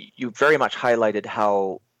and you very much highlighted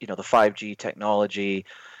how the 5G technology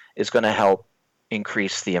is going to help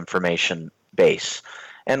increase the information base.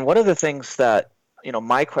 And one of the things that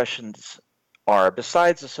my questions are,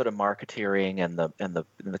 besides the sort of marketeering and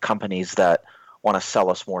the companies that want to sell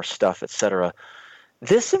us more stuff, etc.,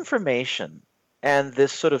 this information and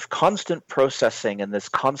this sort of constant processing and this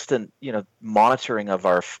constant monitoring of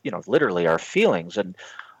our literally our feelings and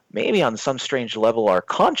maybe on some strange level our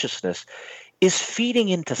consciousness is feeding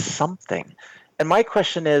into something. And my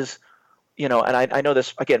question is, and I know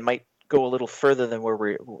this, again, might go a little further than where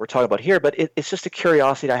we're talking about here, but it's just a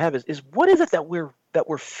curiosity I have is what is it that we're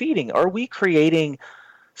feeding? Are we creating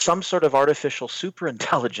some sort of artificial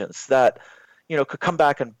superintelligence that, could come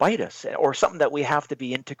back and bite us, or something that we have to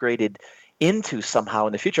be integrated into somehow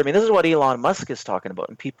in the future? I mean, this is what Elon Musk is talking about,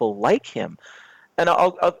 and people like him. And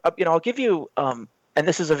I'll give you, and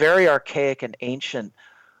this is a very archaic and ancient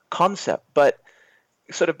concept, but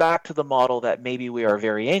sort of back to the model that maybe we are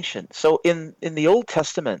very ancient. So in the Old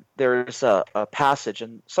Testament, there's a passage,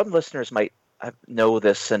 and some listeners might know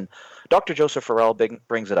this, and Dr. Joseph Farrell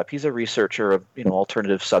brings it up. He's a researcher of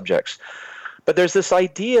alternative subjects. But there's this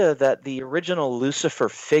idea that the original Lucifer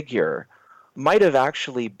figure might have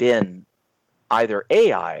actually been either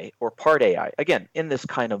AI or part AI, again, in this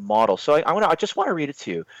kind of model. So I just want to read it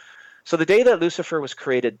to you. So the day that Lucifer was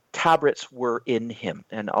created, tabrets were in him.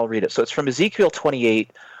 And I'll read it. So it's from Ezekiel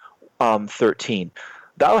 28:13.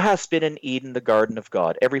 Thou hast been in Eden, the garden of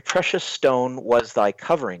God. Every precious stone was thy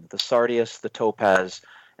covering, the sardius, the topaz,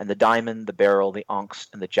 and the diamond, the beryl, the onyx,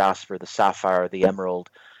 and the jasper, the sapphire, the emerald,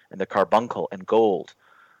 and the carbuncle, and gold.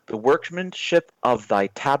 The workmanship of thy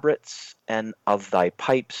tabrets and of thy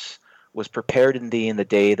pipes was prepared in thee in the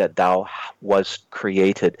day that thou was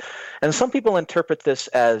created. And some people interpret this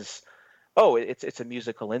as, it's a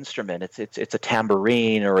musical instrument, it's a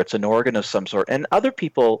tambourine, or it's an organ of some sort. And other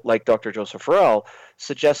people, like Dr. Joseph Farrell,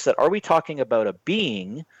 suggest that, are we talking about a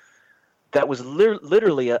being that was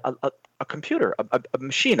literally a computer, a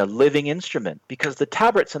machine, a living instrument? Because the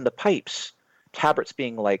tabrets and the pipes, tabrets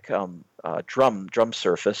being like drum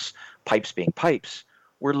surface, pipes being pipes,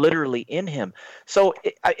 were literally in him. So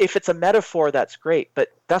if it's a metaphor, that's great. But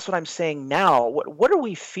that's what I'm saying now. What are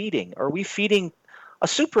we feeding? Are we feeding a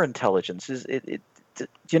superintelligence? Do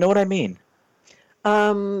you know what I mean?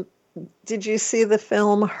 Did you see the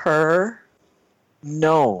film Her?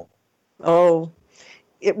 No. Oh,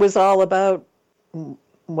 it was all about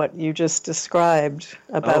what you just described,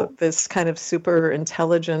 about this kind of super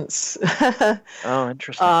intelligence.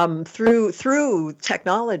 Interesting. Through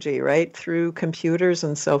technology, right? Through computers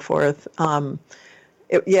and so forth. I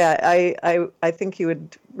think you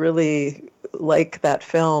would really like that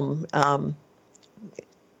film.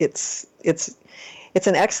 It's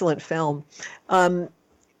an excellent film.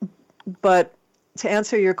 But to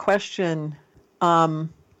answer your question, I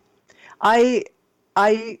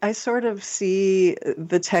sort of see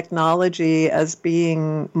the technology as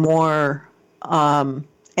being more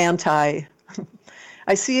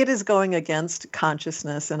I see it as going against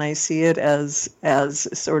consciousness, and I see it as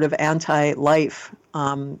sort of anti-life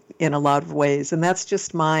in a lot of ways. And that's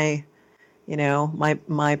just my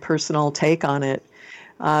personal take on it,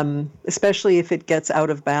 especially if it gets out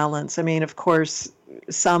of balance. I mean, of course,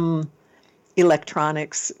 some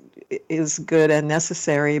electronics is good and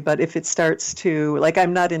necessary, but if it starts to, like,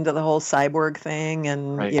 I'm not into the whole cyborg thing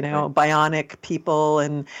and bionic people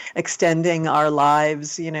and extending our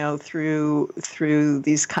lives through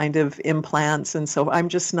these kind of implants, and so I'm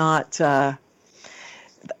just not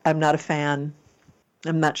I'm not a fan.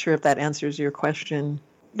 I'm not sure if that answers your question.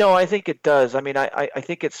 No, I think it does. I mean, I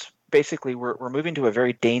think it's basically we're moving to a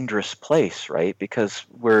very dangerous place, right? Because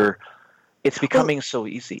it's becoming so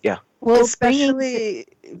easy. Yeah. Well,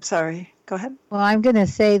 sorry, go ahead. Well, I'm going to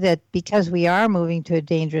say that because we are moving to a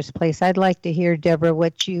dangerous place, I'd like to hear, Debra,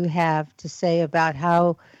 what you have to say about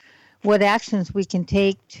what actions we can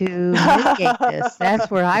take to mitigate this. That's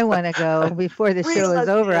where I want to go before the show is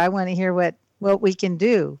over. I want to hear what we can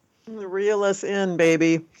do. Reel us in,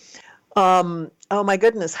 baby. Oh my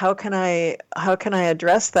goodness, how can I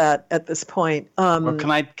address that at this point? Well, can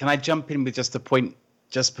I jump in with just a point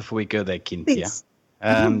just before we go there, Cynthia?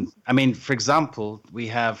 I mean, for example,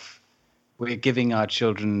 we're giving our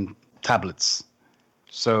children tablets.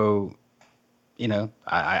 So,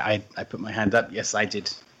 I put my hand up. Yes, I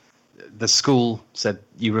did. The school said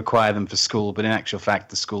you require them for school, but in actual fact,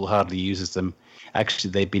 the school hardly uses them. Actually,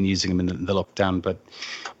 they've been using them in the lockdown.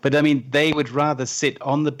 But I mean, they would rather sit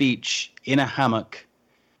on the beach in a hammock,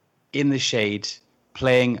 in the shade,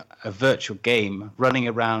 playing a virtual game, running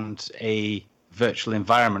around a virtual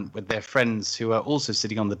environment with their friends who are also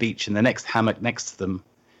sitting on the beach in the next hammock next to them.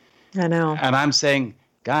 I know. And I'm saying,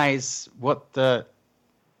 guys, what the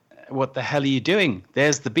hell are you doing?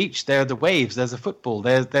 There's the beach, there are the waves, there's a football,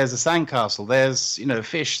 there's a sandcastle, there's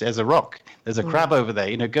fish, there's a rock, there's a crab over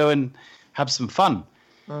there. Go and have some fun.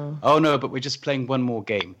 Oh no, but we're just playing one more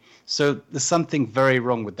game. So there's something very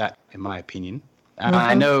wrong with that, in my opinion. And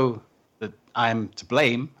I know that I'm to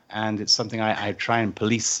blame, and it's something I try and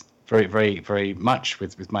police very, very, very much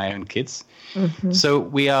with my own kids. Mm-hmm. So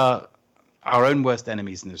we are our own worst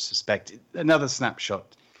enemies in this respect. Another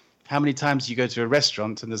snapshot. How many times you go to a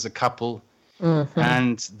restaurant and there's a couple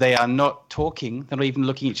and they are not talking, they're not even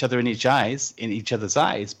looking each other in each other's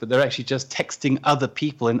eyes, but they're actually just texting other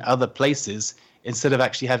people in other places instead of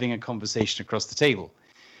actually having a conversation across the table.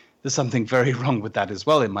 There's something very wrong with that as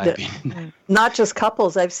well, in my opinion. Not just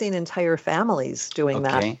couples. I've seen entire families doing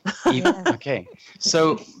that. Okay.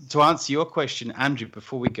 So to answer your question, Andrew,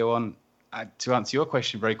 before we go on, to answer your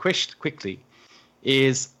question very quickly,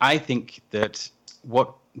 is I think that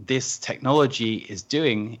what this technology is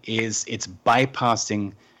doing is it's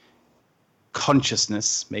bypassing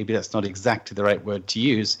consciousness. Maybe that's not exactly the right word to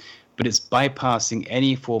use, but it's bypassing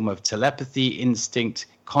any form of telepathy, instinct,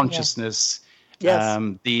 consciousness. Yes.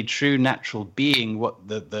 The true natural being, what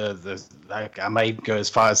I may go as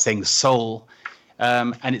far as saying soul,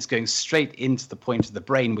 and it's going straight into the point of the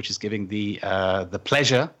brain, which is giving the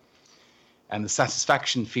pleasure and the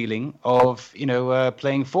satisfaction feeling of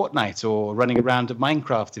playing Fortnite or running around a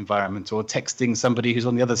Minecraft environment or texting somebody who's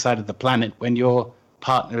on the other side of the planet when your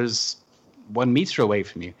partner is 1 meter away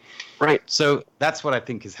from you. Right. So that's what I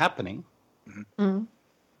think is happening. Mm-hmm.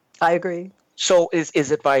 I agree. So is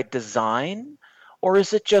it by design? Or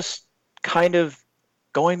is it just kind of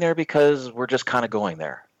going there because we're just kind of going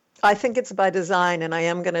there? I think it's by design, and I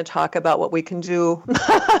am going to talk about what we can do.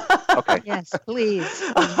 Okay. Yes, please.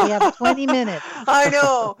 We have 20 minutes. I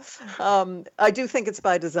know. I do think it's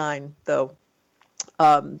by design, though.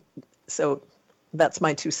 So that's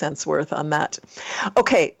my 2 cents worth on that.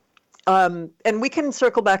 Okay. And we can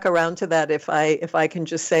circle back around to that if I can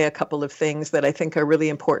just say a couple of things that I think are really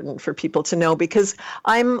important for people to know, because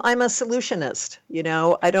I'm a solutionist.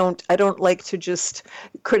 I don't like to just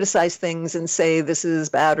criticize things and say this is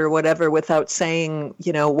bad or whatever without saying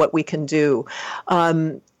what we can do.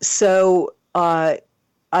 So I'm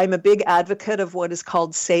a big advocate of what is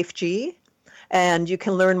called SafeG, and you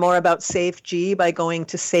can learn more about SafeG by going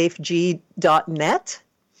to safeg.net.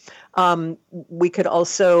 We could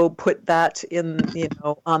also put that in,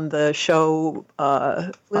 on the show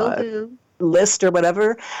list or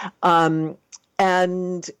whatever.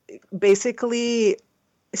 And basically,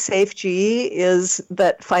 SafeG is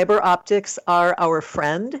that fiber optics are our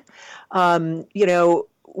friend.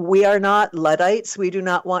 We are not Luddites. We do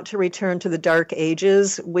not want to return to the dark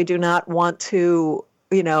ages. We do not want to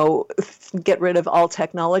get rid of all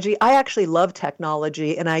technology. I actually love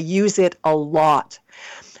technology and I use it a lot.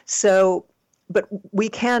 So, but we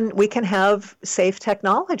can have safe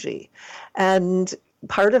technology, and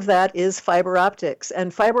part of that is fiber optics.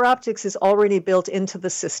 And fiber optics is already built into the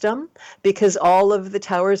system because all of the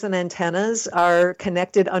towers and antennas are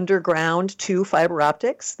connected underground to fiber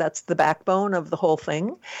optics. That's the backbone of the whole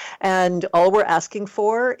thing. And all we're asking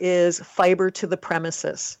for is fiber to the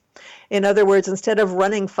premises. In other words, instead of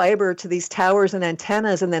running fiber to these towers and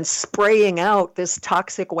antennas and then spraying out this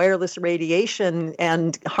toxic wireless radiation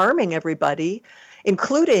and harming everybody,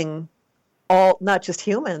 including all, not just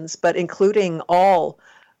humans, but including all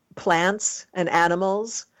plants and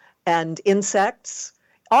animals and insects,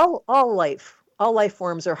 all life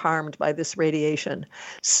forms are harmed by this radiation.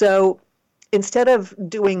 So instead of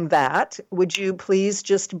doing that, would you please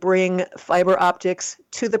just bring fiber optics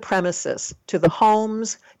to the premises, to the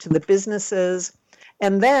homes, to the businesses?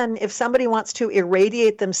 And then if somebody wants to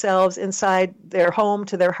irradiate themselves inside their home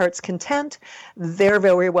to their heart's content, they're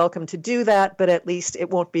very welcome to do that, but at least it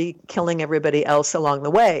won't be killing everybody else along the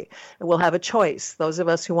way. And we'll have a choice. Those of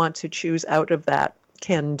us who want to choose out of that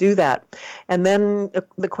can do that. And then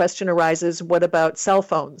the question arises, what about cell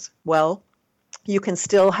phones? Well, you can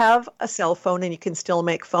still have a cell phone and you can still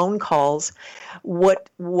make phone calls. What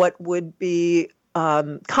would be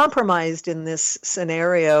compromised in this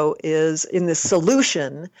scenario is, in this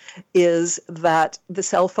solution, is that the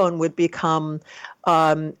cell phone would become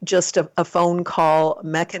just a phone call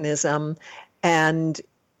mechanism. And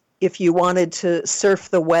if you wanted to surf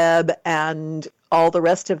the web and all the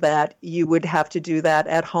rest of that, you would have to do that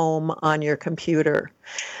at home on your computer.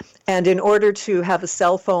 And in order to have a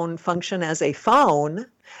cell phone function as a phone,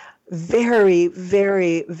 very,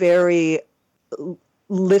 very, very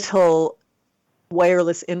little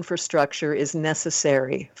wireless infrastructure is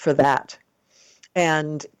necessary for that.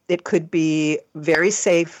 And it could be very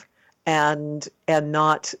safe and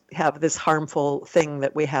not have this harmful thing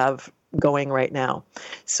that we have going right now.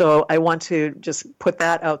 So I want to just put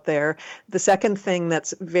that out there. The second thing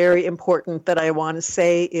that's very important that I want to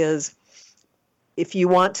say is, if you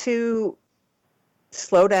want to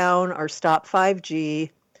slow down or stop 5G,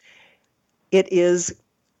 it is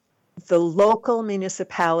the local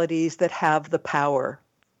municipalities that have the power.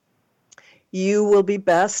 You will be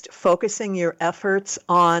best focusing your efforts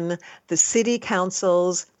on the city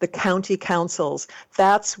councils, the county councils.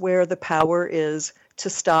 That's where the power is to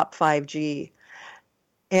stop 5G.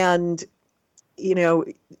 And, you know,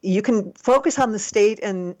 you can focus on the state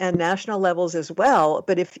and national levels as well,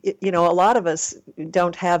 but if, you know, a lot of us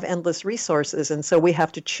don't have endless resources, and so we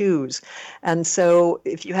have to choose. And so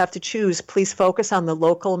if you have to choose, please focus on the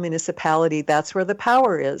local municipality. That's where the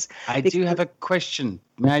power is. I do have a question.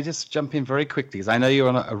 May I just jump in very quickly? Because I know you're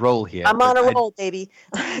on a roll here. I'm on a roll, baby.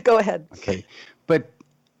 Go ahead. Okay. But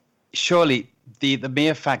surely the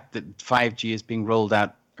mere fact that 5G is being rolled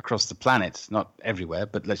out across the planet, not everywhere,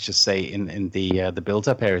 but let's just say in the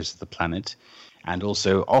built-up areas of the planet, and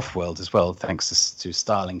also off-world as well, thanks to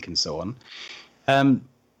Starlink and so on.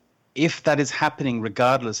 If that is happening,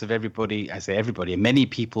 regardless of everybody, I say everybody, many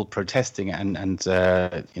people protesting and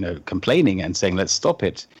complaining and saying let's stop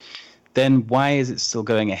it, then why is it still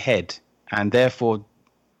going ahead? And therefore,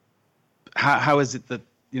 how is it that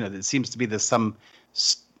it seems to be there's some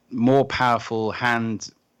more powerful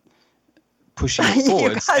hand pushing it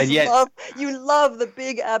forwards, and yet you love the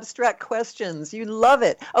big abstract questions. You love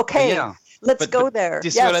it. Okay, yeah, let's go there. Do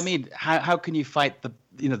you see what I mean? How can you fight the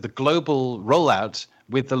global rollout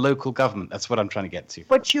with the local government? That's what I'm trying to get to.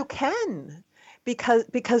 But you can.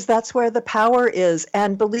 Because that's where the power is.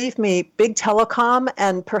 And believe me, big telecom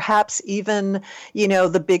and perhaps even,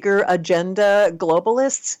 the bigger agenda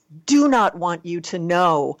globalists do not want you to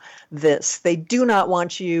know this. They do not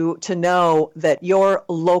want you to know that your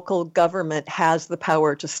local government has the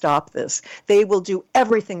power to stop this. They will do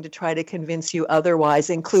everything to try to convince you otherwise,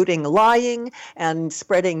 including lying and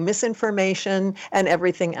spreading misinformation and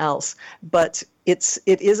everything else. But it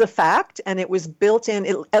is a fact, and it was built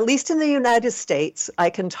in, at least in the United States. I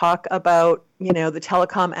can talk about, the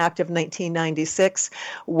Telecom Act of 1996,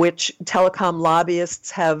 which telecom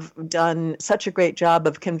lobbyists have done such a great job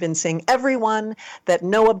of convincing everyone that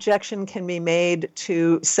no objection can be made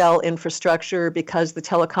to cell infrastructure because the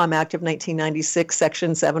Telecom Act of 1996,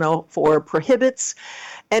 Section 704, prohibits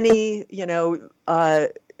any,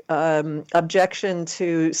 objection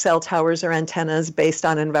to cell towers or antennas based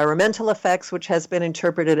on environmental effects, which has been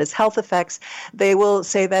interpreted as health effects. They will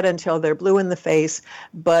say that until they're blue in the face.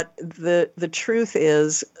 But the truth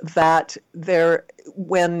is that there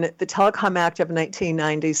when the Telecom Act of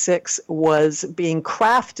 1996 was being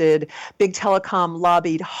crafted, Big Telecom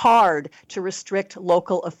lobbied hard to restrict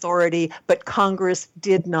local authority, but Congress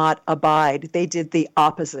did not abide. They did the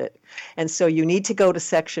opposite. And so you need to go to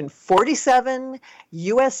Section 47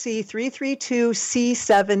 USC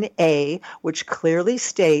 332C7A, which clearly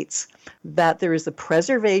states that there is the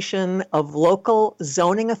preservation of local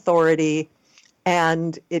zoning authority.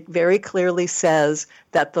 And it very clearly says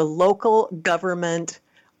that the local government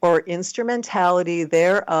or instrumentality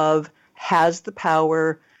thereof has the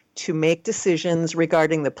power to make decisions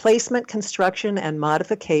regarding the placement, construction, and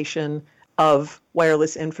modification of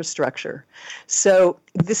wireless infrastructure. So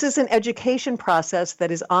this is an education process that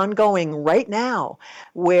is ongoing right now,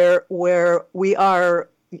 where we are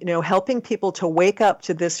helping people to wake up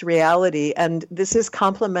to this reality. And this is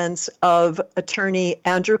compliments of attorney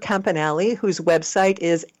Andrew Campanelli, whose website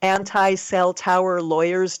is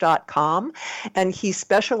anticelltowerlawyers.com. And he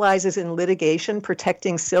specializes in litigation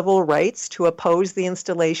protecting civil rights to oppose the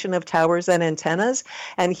installation of towers and antennas.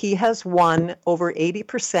 And he has won over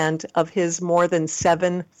 80% of his more than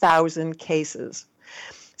 7,000 cases.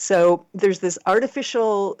 So there's this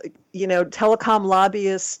artificial, telecom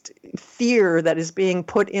lobbyist fear that is being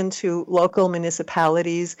put into local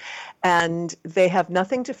municipalities, and they have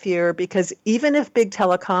nothing to fear because even if Big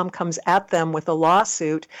Telecom comes at them with a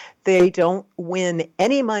lawsuit, they don't win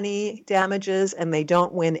any money damages and they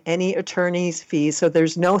don't win any attorney's fees. So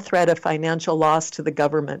there's no threat of financial loss to the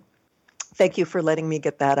government. Thank you for letting me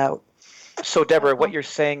get that out. So, Debra, what you're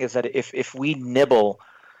saying is that if we nibble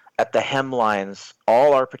at the hemlines,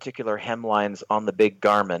 all our particular hemlines on the big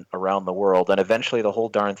garment around the world, and eventually the whole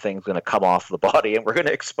darn thing's going to come off the body, and we're going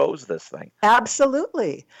to expose this thing.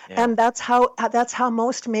 Absolutely, yeah. And that's how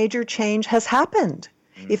most major change has happened.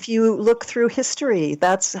 If you look through history,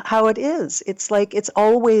 that's how it is. It's like it's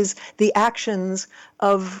always the actions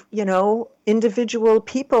of individual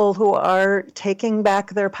people who are taking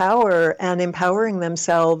back their power and empowering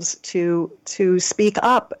themselves to speak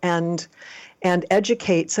up and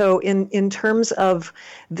educate. So in terms of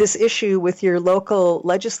this issue with your local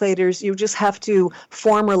legislators, you just have to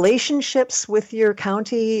form relationships with your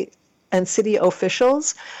county and city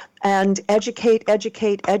officials and educate.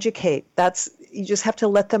 You just have to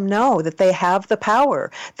let them know that they have the power.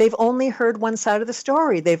 They've only heard one side of the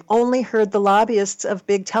story. They've only heard the lobbyists of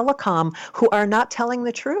Big Telecom who are not telling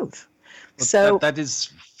the truth. Well, so that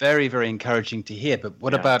is very, very encouraging to hear. But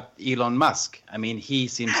what about Elon Musk? I mean, he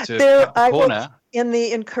seems to have cut the corner. And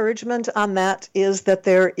the encouragement on that is that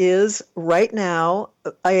there is right now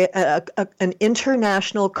an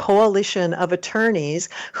international coalition of attorneys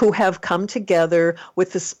who have come together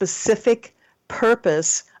with the specific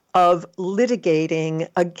purpose of litigating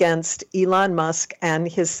against Elon Musk and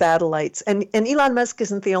his satellites. And Elon Musk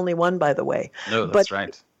isn't the only one, by the way. No, that's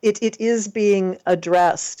right. It is being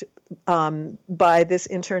addressed by this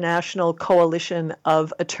international coalition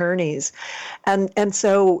of attorneys. And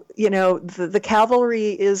so, the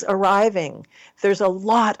cavalry is arriving. There's a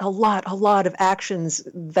lot of actions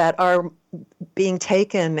that are being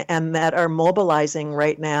taken and that are mobilizing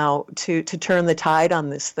right now to turn the tide on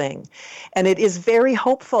this thing. And it is very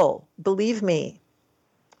hopeful, believe me.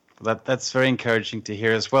 That's very encouraging to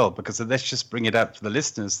hear as well, because let's just bring it up to the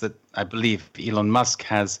listeners that I believe Elon Musk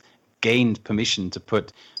has gained permission to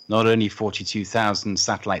put not only 42,000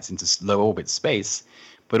 satellites into low orbit space,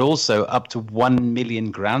 but also up to 1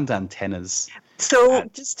 million ground antennas. So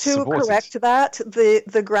just to correct that,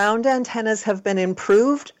 the ground antennas have been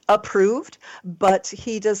approved, but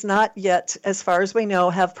he does not yet, as far as we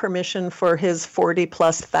know, have permission for his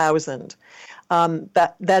 40,000+.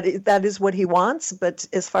 That is what he wants, but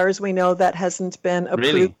as far as we know, that hasn't been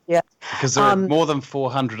approved yet. Because there are more than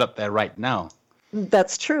 400 up there right now.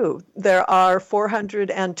 That's true. There are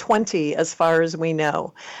 420 as far as we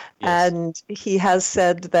know. Yes. And he has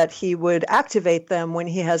said that he would activate them when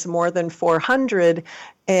he has more than 400.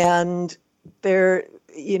 And they're,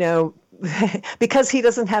 because he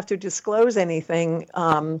doesn't have to disclose anything,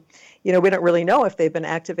 we don't really know if they've been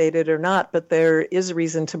activated or not, but there is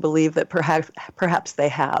reason to believe that perhaps they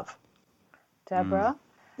have. Debra?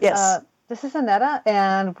 Yes. This is Annetta,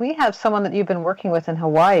 and we have someone that you've been working with in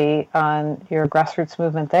Hawaii on your grassroots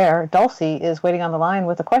movement there. Dulcie is waiting on the line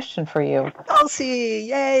with a question for you. Dulcie,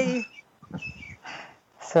 yay!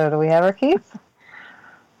 So do we have her, Keith?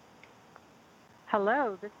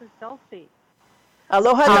 Hello, this is Dulcie.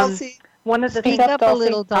 Aloha, Dulcie. Speak up a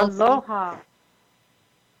little, Dulcie. Aloha.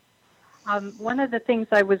 One of the things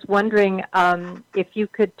I was wondering if you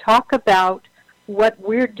could talk about what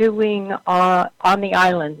we're doing on the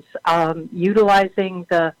islands, utilizing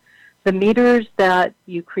the the meters that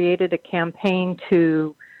you created a campaign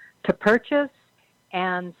to purchase,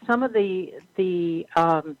 and some of the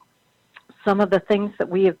things that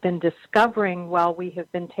we have been discovering while we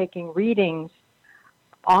have been taking readings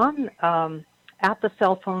on at the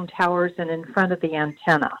cell phone towers and in front of the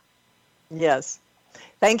antenna. Yes.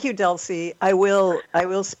 Thank you, Dulcie. I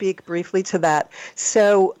will speak briefly to that.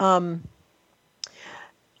 So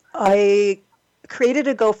I created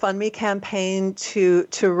a GoFundMe campaign to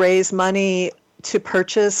raise money to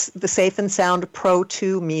purchase the Safe and Sound Pro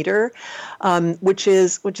 2 meter, which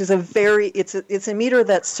is a it's a meter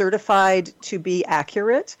that's certified to be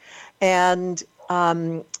accurate, and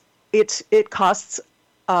it costs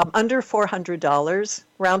under $400,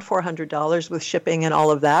 around $400 with shipping and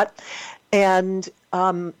all of that, and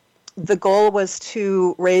the goal was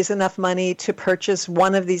to raise enough money to purchase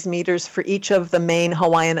one of these meters for each of the main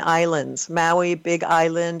Hawaiian islands, Maui, Big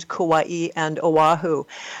Island, Kauai, and Oahu.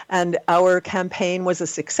 And our campaign was a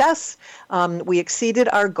success. We exceeded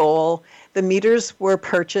our goal. The meters were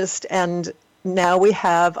purchased, and now we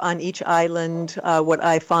have on each island what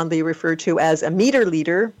I fondly refer to as a meter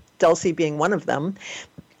leader, Dulcie being one of them.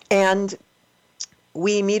 And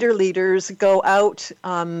we meter leaders go out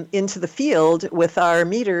into the field with our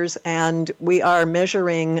meters, and we are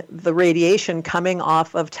measuring the radiation coming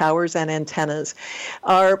off of towers and antennas.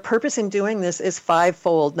 Our purpose in doing this is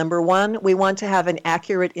fivefold. Number one, we want to have an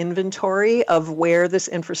accurate inventory of where this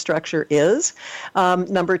infrastructure is.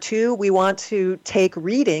 Number two, we want to take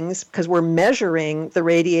readings because we're measuring the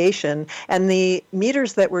radiation, and the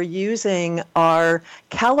meters that we're using are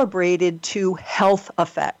calibrated to health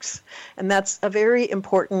effects. And that's a very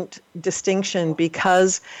important distinction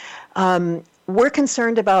because we're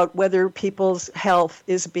concerned about whether people's health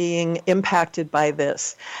is being impacted by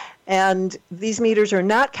this. And these meters are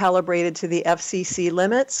not calibrated to the FCC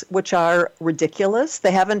limits, which are ridiculous.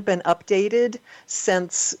 They haven't been updated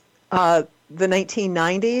since the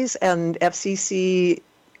 1990s, and FCC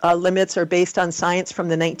limits are based on science from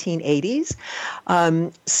the 1980s.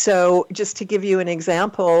 So just to give you an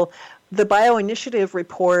example, the Bioinitiative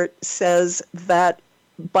report says that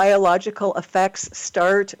biological effects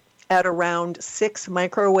start at around 6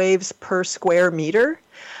 microwaves per square meter.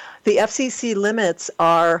 The FCC limits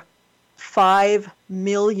are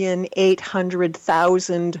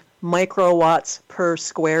 5,800,000 microwatts per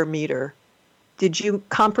square meter. Did you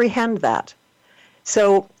comprehend that?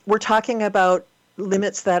 So we're talking about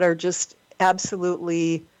limits that are just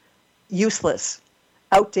absolutely useless,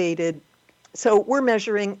 outdated. So we're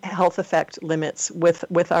measuring health effect limits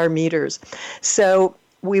with our meters. So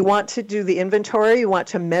we want to do the inventory. We want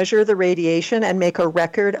to measure the radiation and make a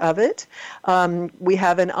record of it. We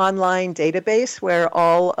have an online database where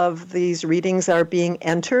all of these readings are being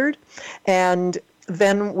entered. And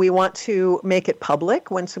then we want to make it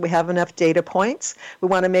public once we have enough data points. We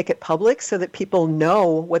want to make it public so that people know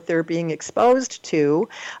what they're being exposed to.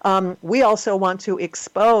 We also want to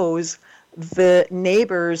expose the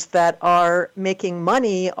neighbors that are making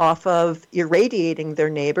money off of irradiating their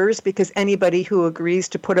neighbors, because anybody who agrees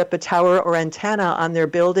to put up a tower or antenna on their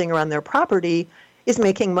building or on their property is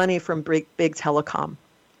making money from big telecom.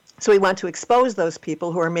 So we want to expose those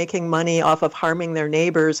people who are making money off of harming their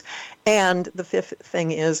neighbors. And the fifth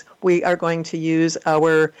thing is we are going to use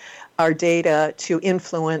our data to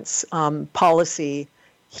influence policy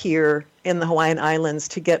here in the Hawaiian Islands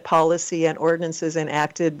to get policy and ordinances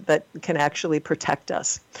enacted that can actually protect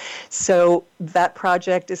us. So that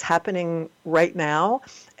project is happening right now,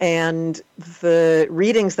 and the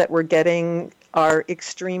readings that we're getting are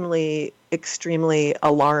extremely, extremely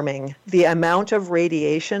alarming. The amount of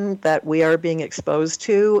radiation that we are being exposed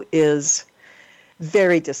to is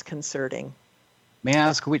very disconcerting. May I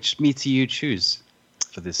ask which meter you choose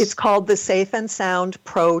for this? It's called the Safe and Sound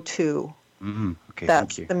Pro 2. Mm-hmm. Okay,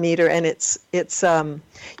 that's thank you. The meter, and it's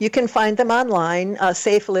you can find them online.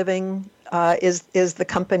 Safe Living is the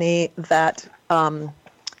company that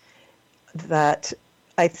that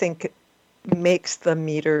I think makes the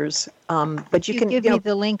meters. But you can give me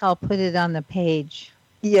the link. I'll put it on the page.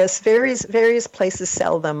 Yes, various places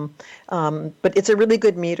sell them, but it's a really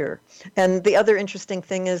good meter. And the other interesting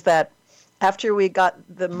thing is that after we got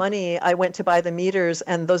the money, I went to buy the meters,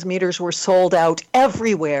 and those meters were sold out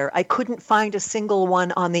everywhere. I couldn't find a single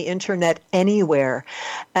one on the internet anywhere.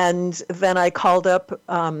 And then I called up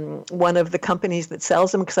one of the companies that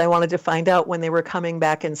sells them because I wanted to find out when they were coming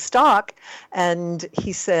back in stock. And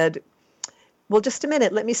he said, well, just a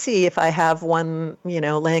minute, let me see if I have one,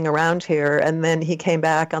 laying around here. And then he came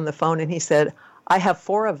back on the phone and he said, I have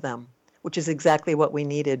 4 of them, which is exactly what we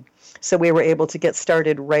needed. So we were able to get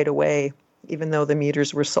started right away, even though the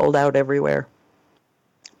meters were sold out everywhere.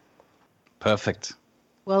 Perfect.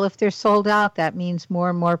 Well, if they're sold out, that means more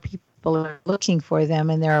and more people are looking for them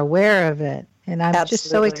and they're aware of it. And I'm just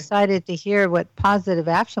so excited to hear what positive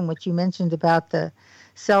action, what you mentioned about the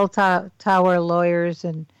cell tower lawyers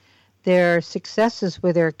and their successes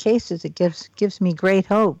with their cases. It gives me great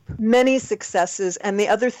hope. Many successes. And the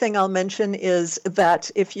other thing I'll mention is that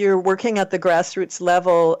if you're working at the grassroots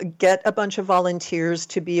level, get a bunch of volunteers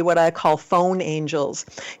to be what I call phone angels.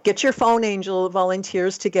 Get your phone angel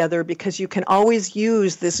volunteers together, because you can always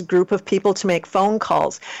use this group of people to make phone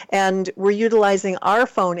calls. And we're utilizing our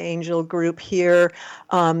phone angel group here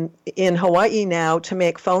in Hawaii now to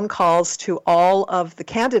make phone calls to all of the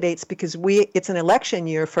candidates, because it's an election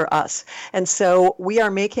year for us. And so we are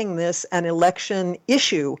making this an election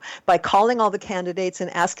issue by calling all the candidates and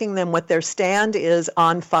asking them what their stand is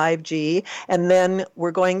on 5G. And then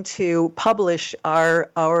we're going to publish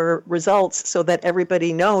our results so that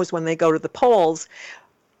everybody knows when they go to the polls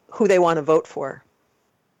who they want to vote for.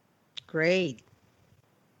 Great.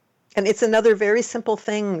 And it's another very simple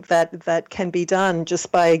thing that can be done just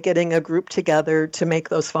by getting a group together to make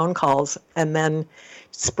those phone calls and then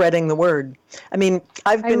spreading the word. I mean,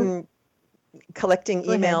 I've been collecting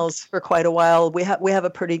emails for quite a while. We have a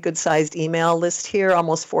pretty good sized email list here,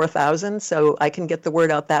 almost 4,000, so I can get the word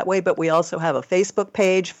out that way. But we also have a Facebook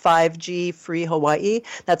page, 5G Free Hawaii.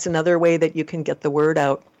 That's another way that you can get the word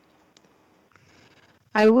out.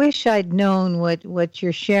 I wish I'd known what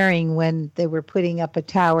you're sharing when they were putting up a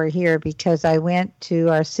tower here, because I went to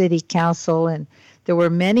our city council and there were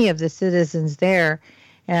many of the citizens there.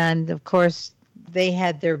 And of course, they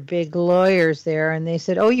had their big lawyers there and they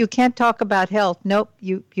said, "Oh, you can't talk about health." Nope,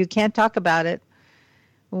 you can't talk about it.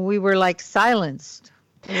 We were like silenced.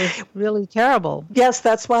 It was really terrible. Yes,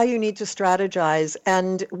 that's why you need to strategize.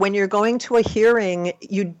 And when you're going to a hearing,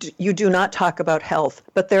 you do not talk about health,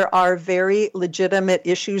 but there are very legitimate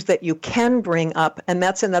issues that you can bring up. And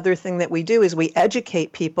that's another thing that we do, is we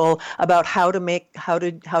educate people about how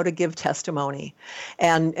to give testimony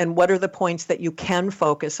and what are the points that you can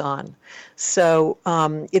focus on. So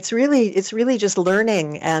it's really just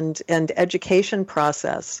learning and education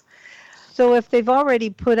process. So if they've already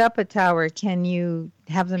put up a tower, can you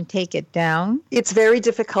have them take it down? It's very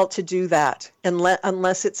difficult to do that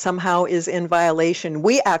unless it somehow is in violation.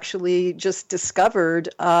 We actually just discovered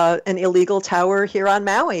an illegal tower here on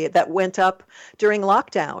Maui that went up during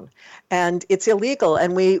lockdown, and it's illegal.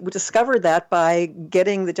 And we discovered that by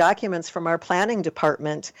getting the documents from our planning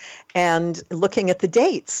department and looking at the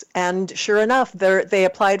dates. And sure enough, they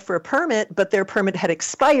applied for a permit, but their permit had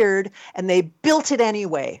expired, and they built it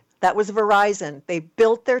anyway. That was Verizon. They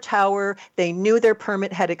built their tower. They knew their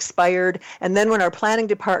permit had expired. And then when our planning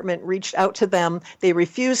department reached out to them, they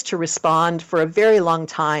refused to respond for a very long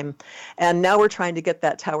time. And now we're trying to get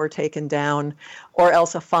that tower taken down, or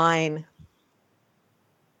else a fine.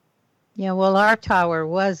 Yeah, well, our tower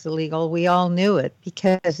was illegal. We all knew it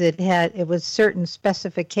because it was certain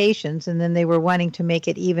specifications, and then they were wanting to make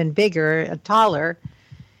it even bigger, taller,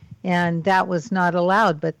 and that was not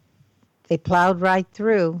allowed. But they plowed right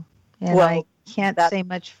through. And I can't say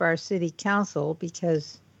much for our city council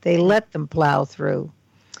because they let them plow through.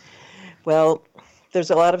 Well, there's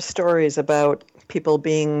a lot of stories about people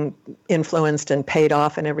being influenced and paid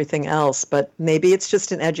off and everything else, but maybe it's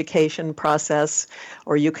just an education process,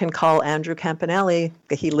 or you can call Andrew Campanelli.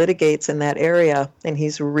 He litigates in that area, and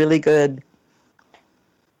he's really good.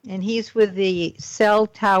 And he's with the Cell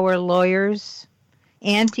Tower Lawyers,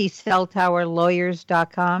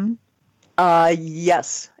 anticelltowerlawyers.com.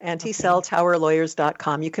 Yes,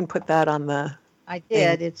 anticelltowerlawyers.com. You can put that on the... I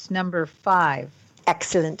did. Thing. It's number 5.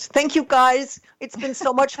 Excellent. Thank you, guys. It's been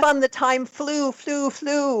so much fun. The time flew.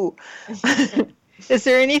 Is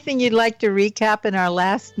there anything you'd like to recap in our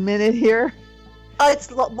last minute here? It's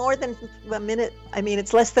more than a minute. I mean,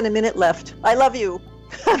 it's less than a minute left. I love you.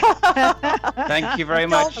 Thank you very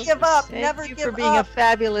much. Don't give up. Thank you for being a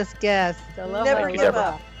fabulous guest. Aloha. Never give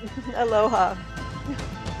up. Aloha.